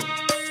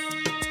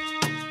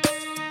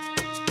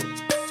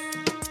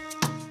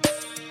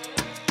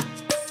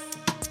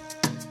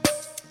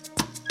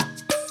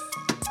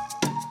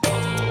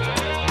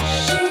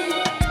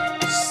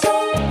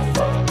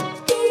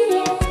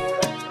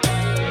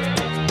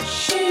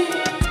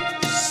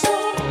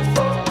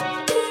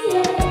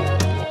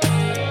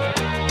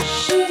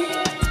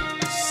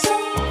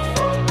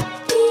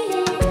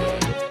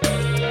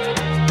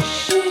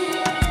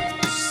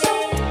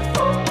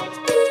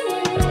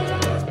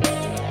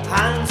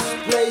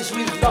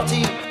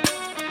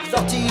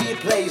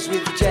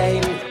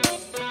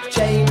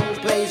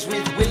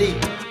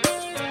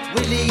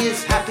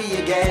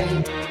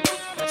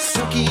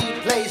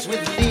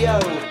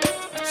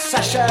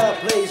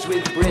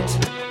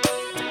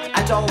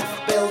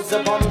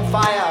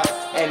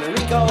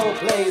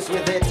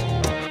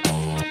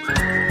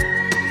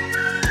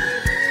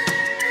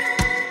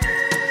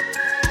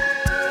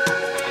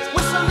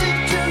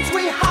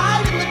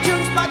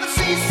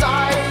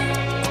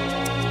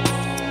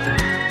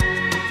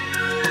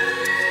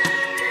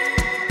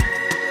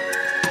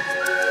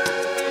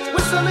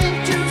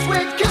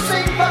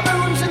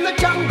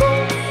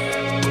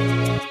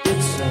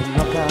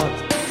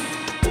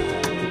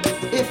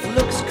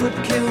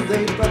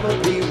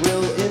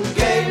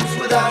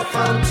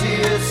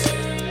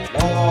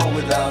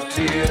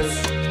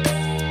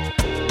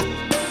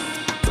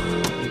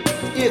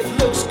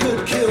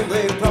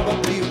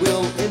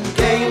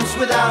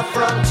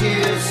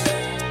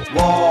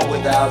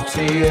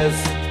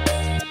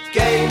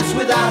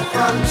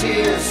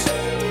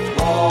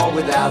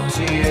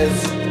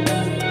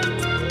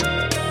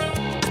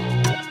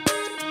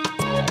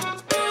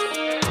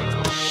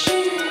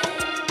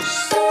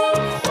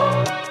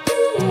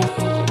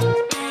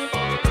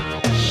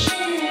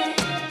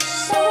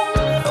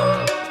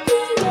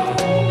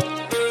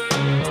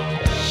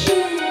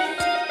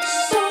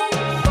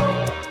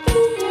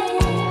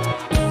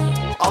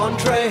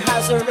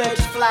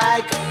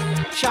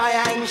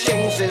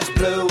 Chiang-Shing's is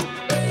blue.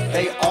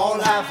 They all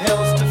have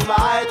hills to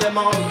fly them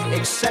on,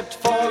 except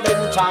for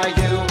Lin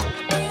Tai-yu.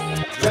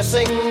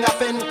 Dressing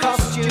up in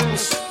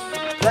costumes,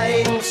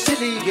 playing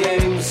silly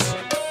games,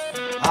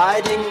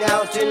 hiding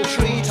out in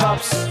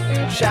treetops,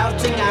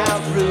 shouting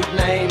out rude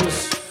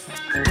names.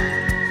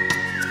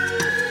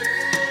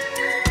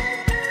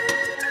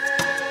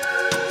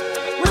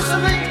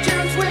 Whistling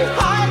tunes, we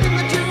hide in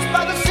the dunes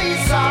by the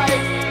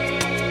seaside.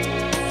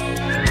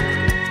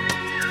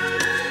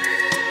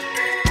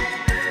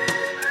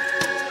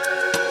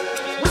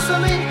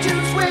 Whistling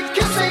tunes, we're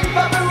kissing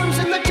baboons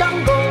in the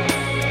jungle.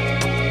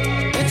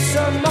 It's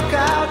a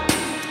knockout.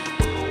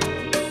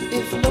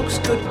 If looks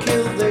could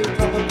kill, they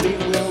probably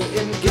will.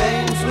 In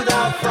games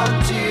without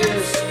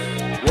frontiers,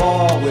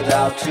 war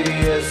without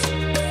tears.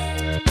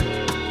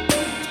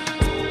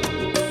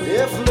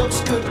 If looks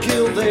could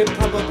kill, they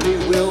probably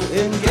will.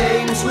 In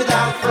games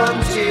without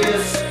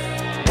frontiers,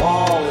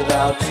 war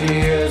without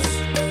tears.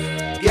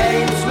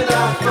 Games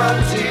without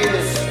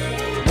frontiers,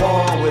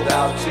 war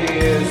without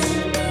tears.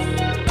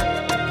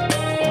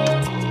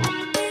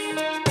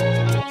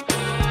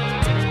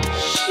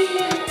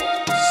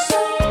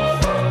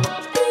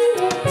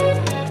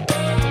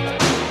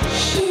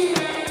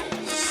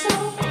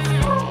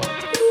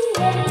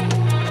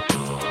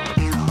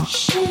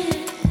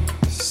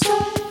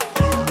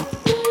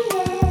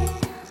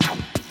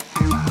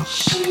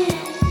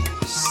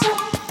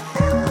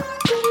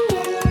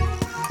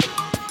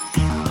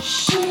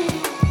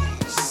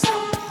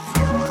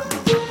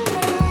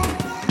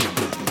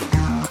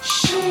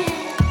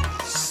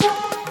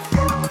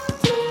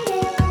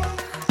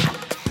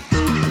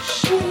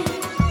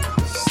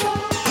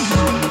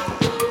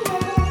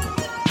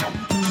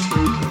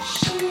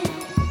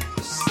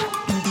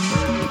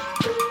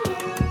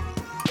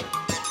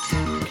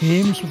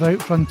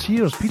 Without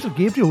Frontiers. Peter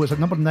Gabriel is at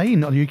number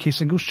 9 on the UK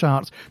singles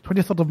charts,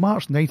 23rd of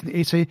March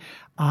 1980,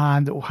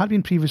 and it had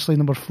been previously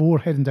number 4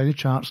 heading down the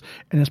charts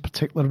in this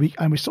particular week.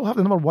 And we still have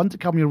the number 1 to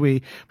come your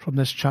way from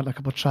this chart. A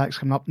couple of tracks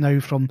coming up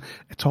now from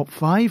the top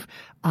 5.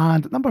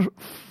 And number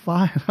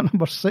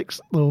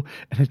 6 though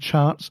in the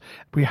charts,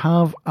 we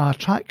have a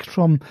track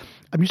from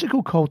a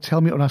musical called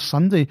Tell Me on a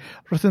Sunday,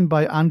 written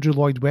by Andrew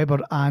Lloyd Webber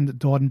and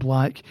Don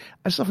Black.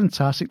 It's a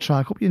fantastic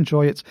track. Hope you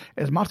enjoy it.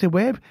 It's Marty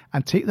Webb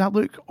and Take That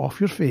Look Off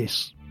Your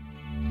Face.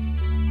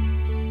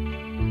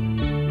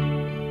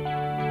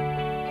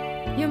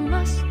 You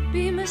must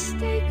be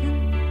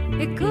mistaken.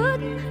 It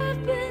couldn't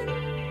have been.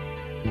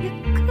 You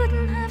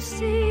couldn't have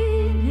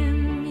seen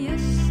him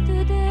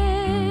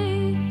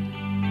yesterday.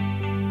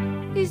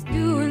 He's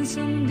doing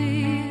some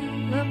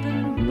deal up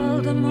in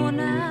Baltimore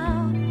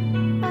now.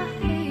 I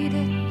hate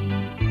it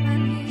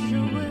when he's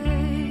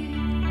away.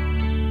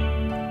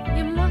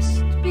 You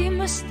must be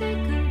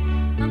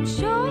mistaken. I'm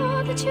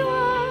sure that you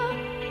are.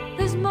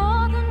 There's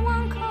more than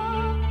one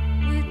car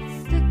with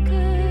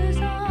stickers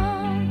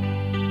on,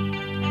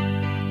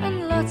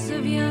 and lots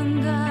of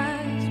young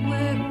guys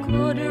wear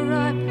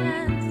corduroy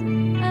pants,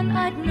 and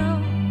I'd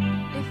know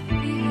if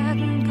he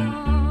hadn't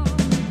gone.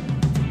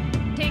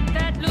 Take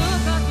that look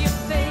off your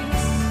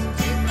face.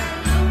 Take that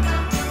look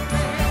off your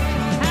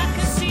face. I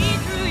can see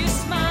through your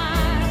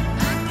smile.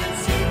 I can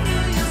see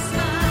through your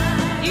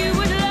smile. You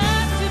would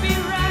love to be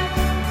right.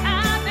 I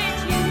bet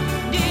you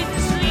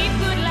didn't sleep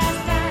good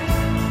last night.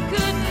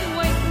 Couldn't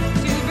wait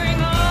to bring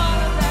all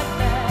of that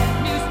bad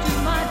news to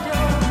my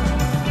door.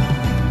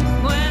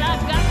 Well,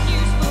 I've got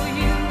news for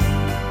you.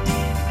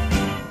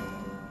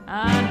 I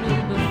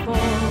knew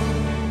before.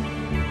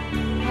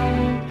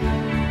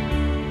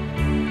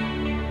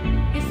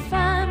 If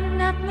I'm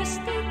not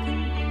mistaken,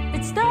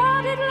 it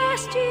started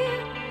last year.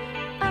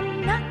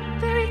 I'm not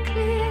very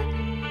clear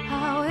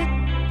how it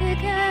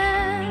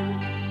began.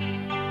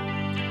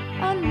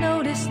 I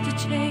noticed a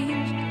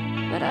change,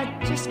 but I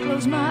just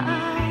closed my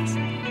eyes,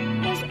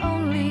 as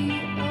only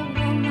a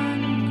woman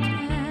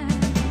can.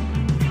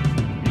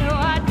 No,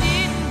 I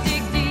didn't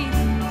dig deep.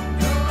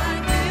 No, I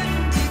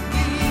didn't dig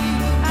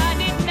deep. I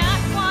did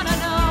not want to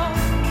know.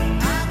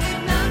 I did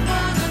not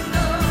want to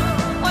know.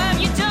 Well,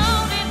 you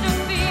don't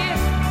interfere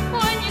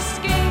when you're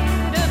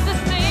scared of the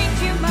things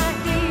you might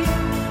hear.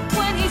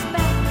 When he's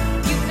back,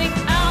 you think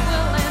I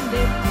will end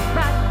it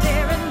right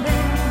there and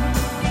then.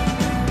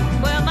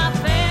 Well, my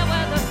fair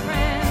weather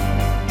friend,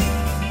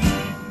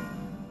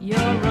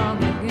 you're wrong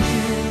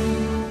again.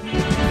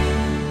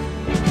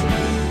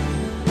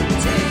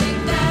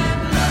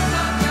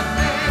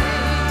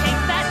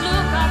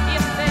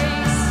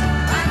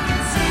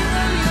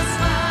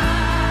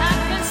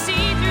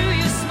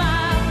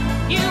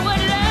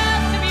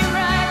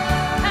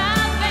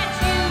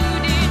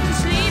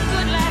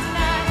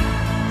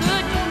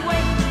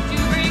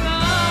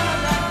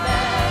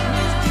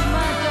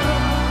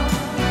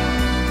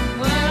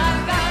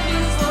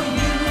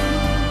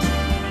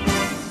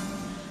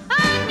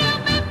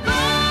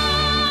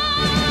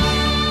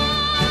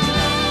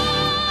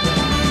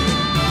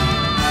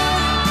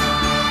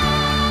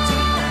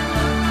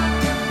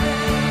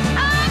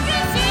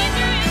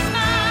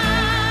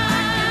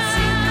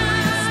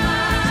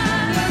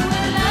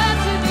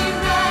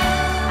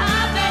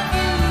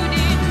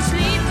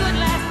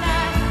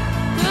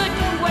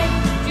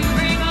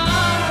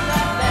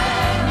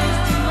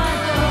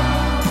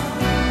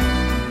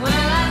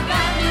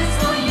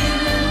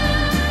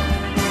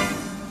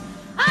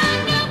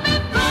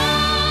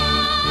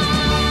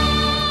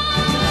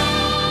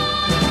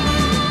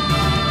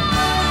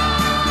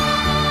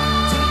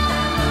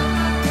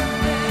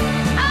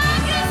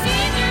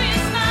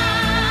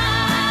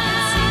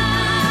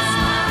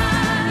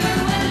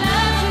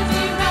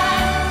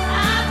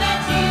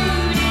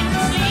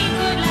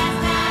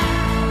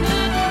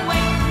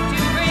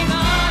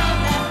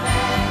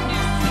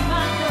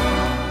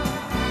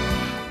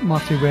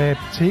 Web.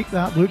 Take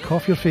that look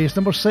off your face.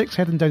 Number 6,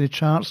 heading down the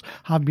charts,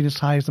 have been as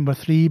high as number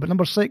 3, but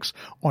number 6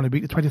 on a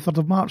week, the 23rd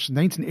of March,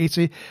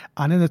 1980,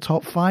 and in the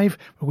top 5,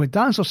 we're going to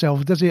dance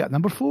ourselves dizzy at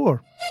number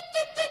 4.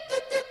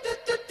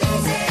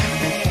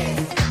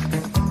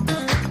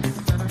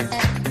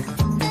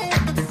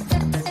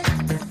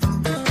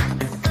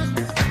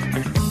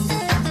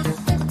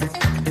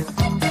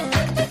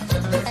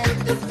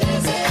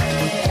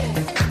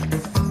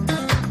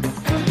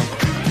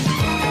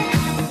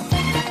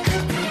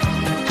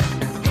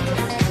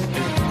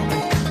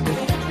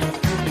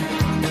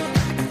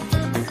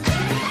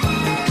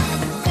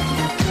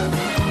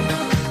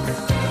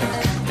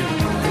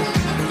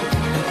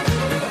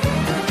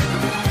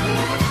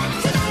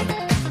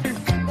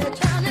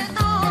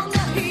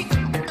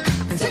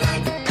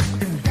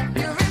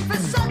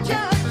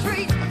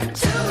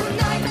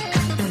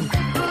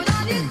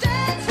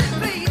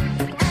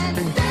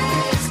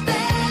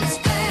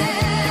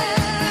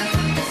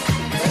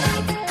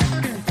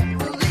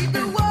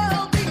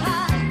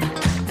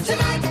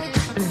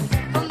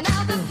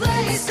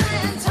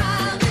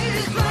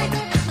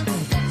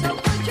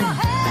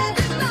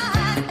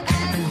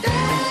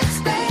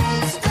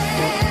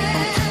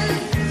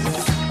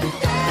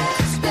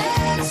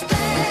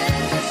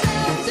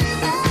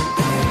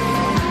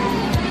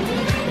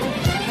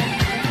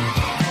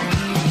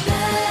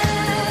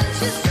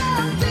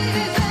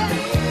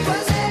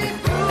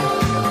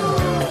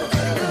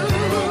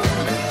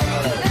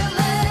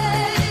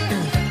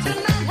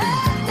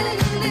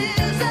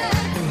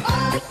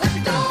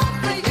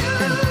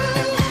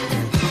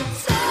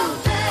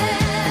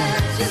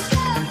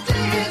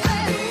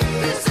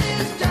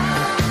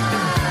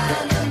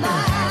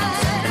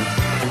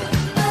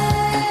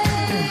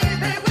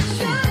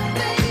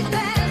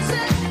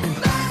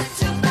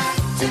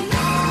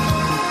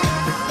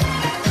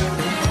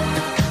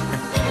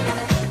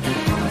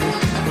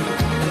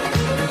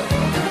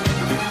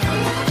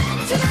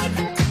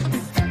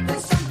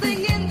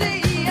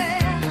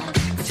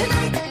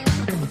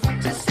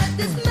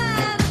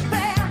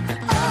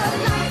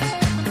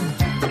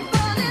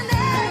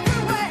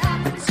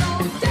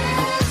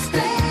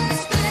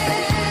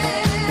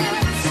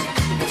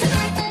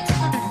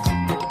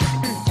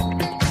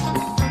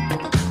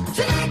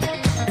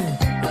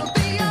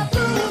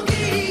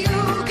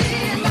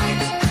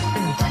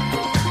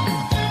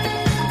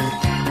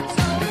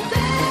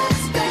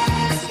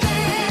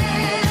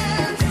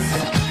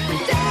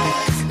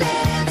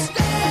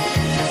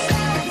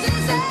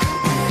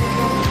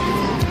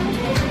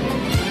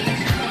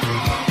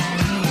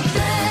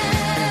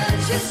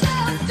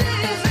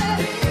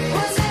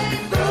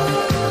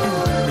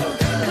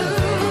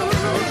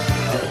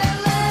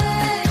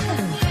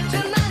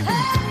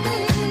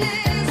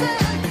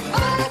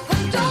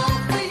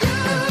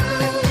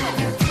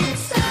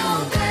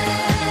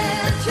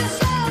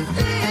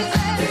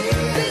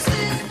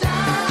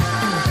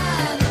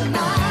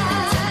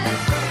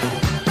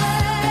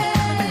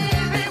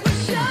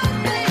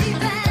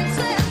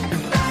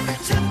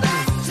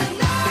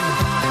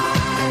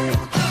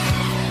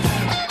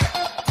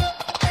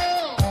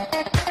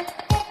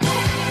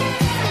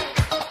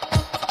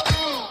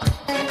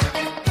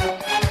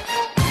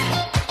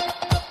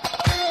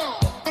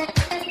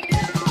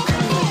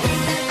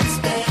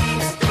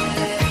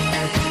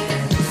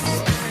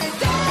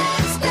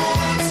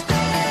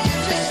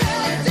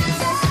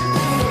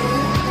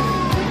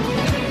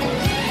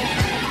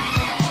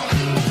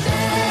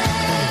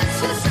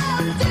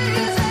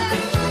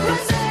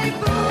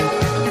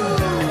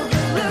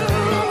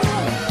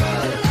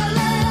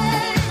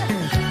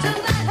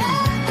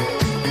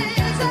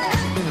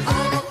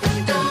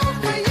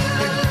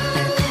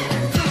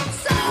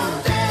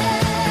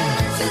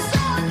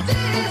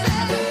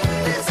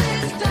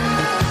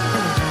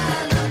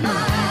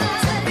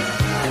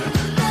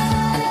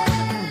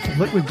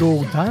 Liquid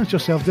Gold, Dance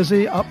Yourself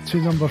Dizzy, up to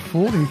number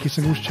 4 in the UK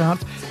Singles Chart.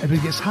 It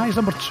would get as high as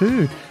number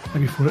 2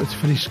 before it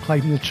finished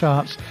climbing the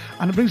charts.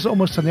 And it brings it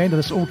almost to the end of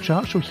this old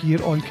chart show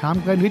here on Cam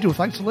Glen Radio.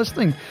 Thanks for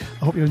listening.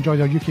 I hope you enjoyed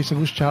our UK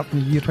Singles Chart from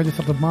the year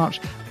 23rd of March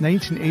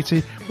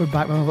 1980. We're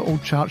back with another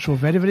old chart show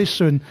very, very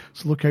soon,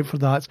 so look out for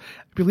that.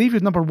 I believe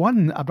with number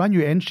 1, a brand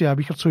new entry a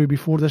week or two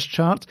before this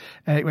chart.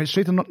 It went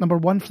straight to number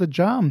 1 for the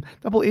Jam.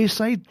 Double A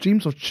side,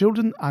 Dreams of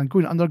Children, and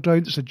Going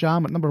Underground. It's the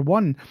Jam at number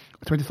 1,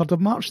 23rd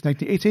of March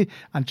 1980.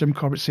 And Jim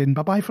Corbett saying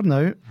bye-bye for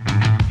now.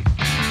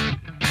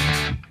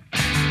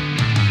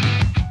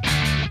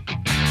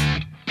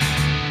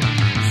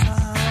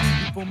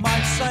 People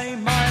might say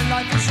my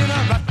life is in a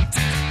rut.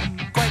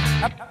 I'm quite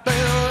happy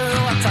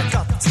with what I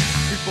got.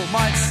 People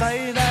might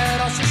say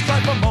that I should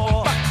strive for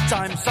more, but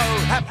I'm so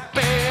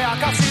happy I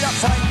can see the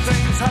fine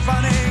things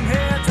happening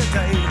here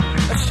today.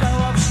 A show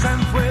of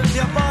strength with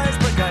your boys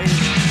brigade.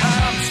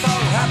 And I'm so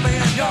happy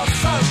and you're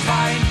so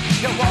kind.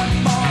 You want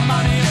more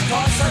money, of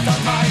course I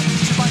don't mind.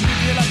 My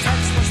nuclear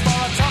tax was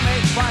for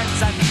atomic crimes,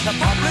 and the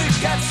public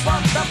gets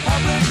what the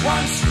public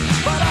wants.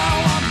 But I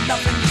want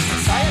nothing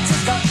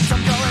society's got. I'm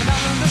going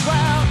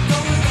underground.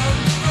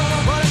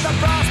 What if the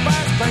brass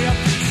bands play up?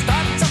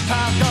 Start to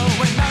pound,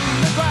 going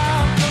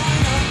underground.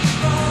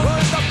 What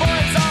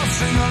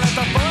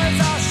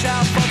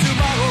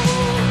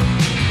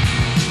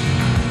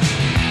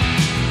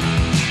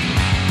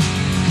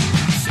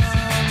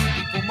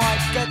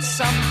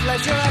some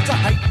pleasure and to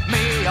hate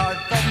me are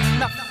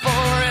enough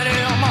already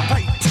on my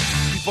plate.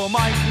 People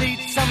might need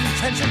some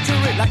tension to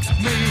relax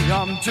me.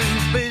 I'm too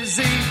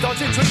busy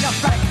dodging between the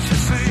facts. You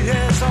see,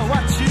 here's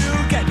what you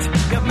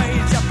get.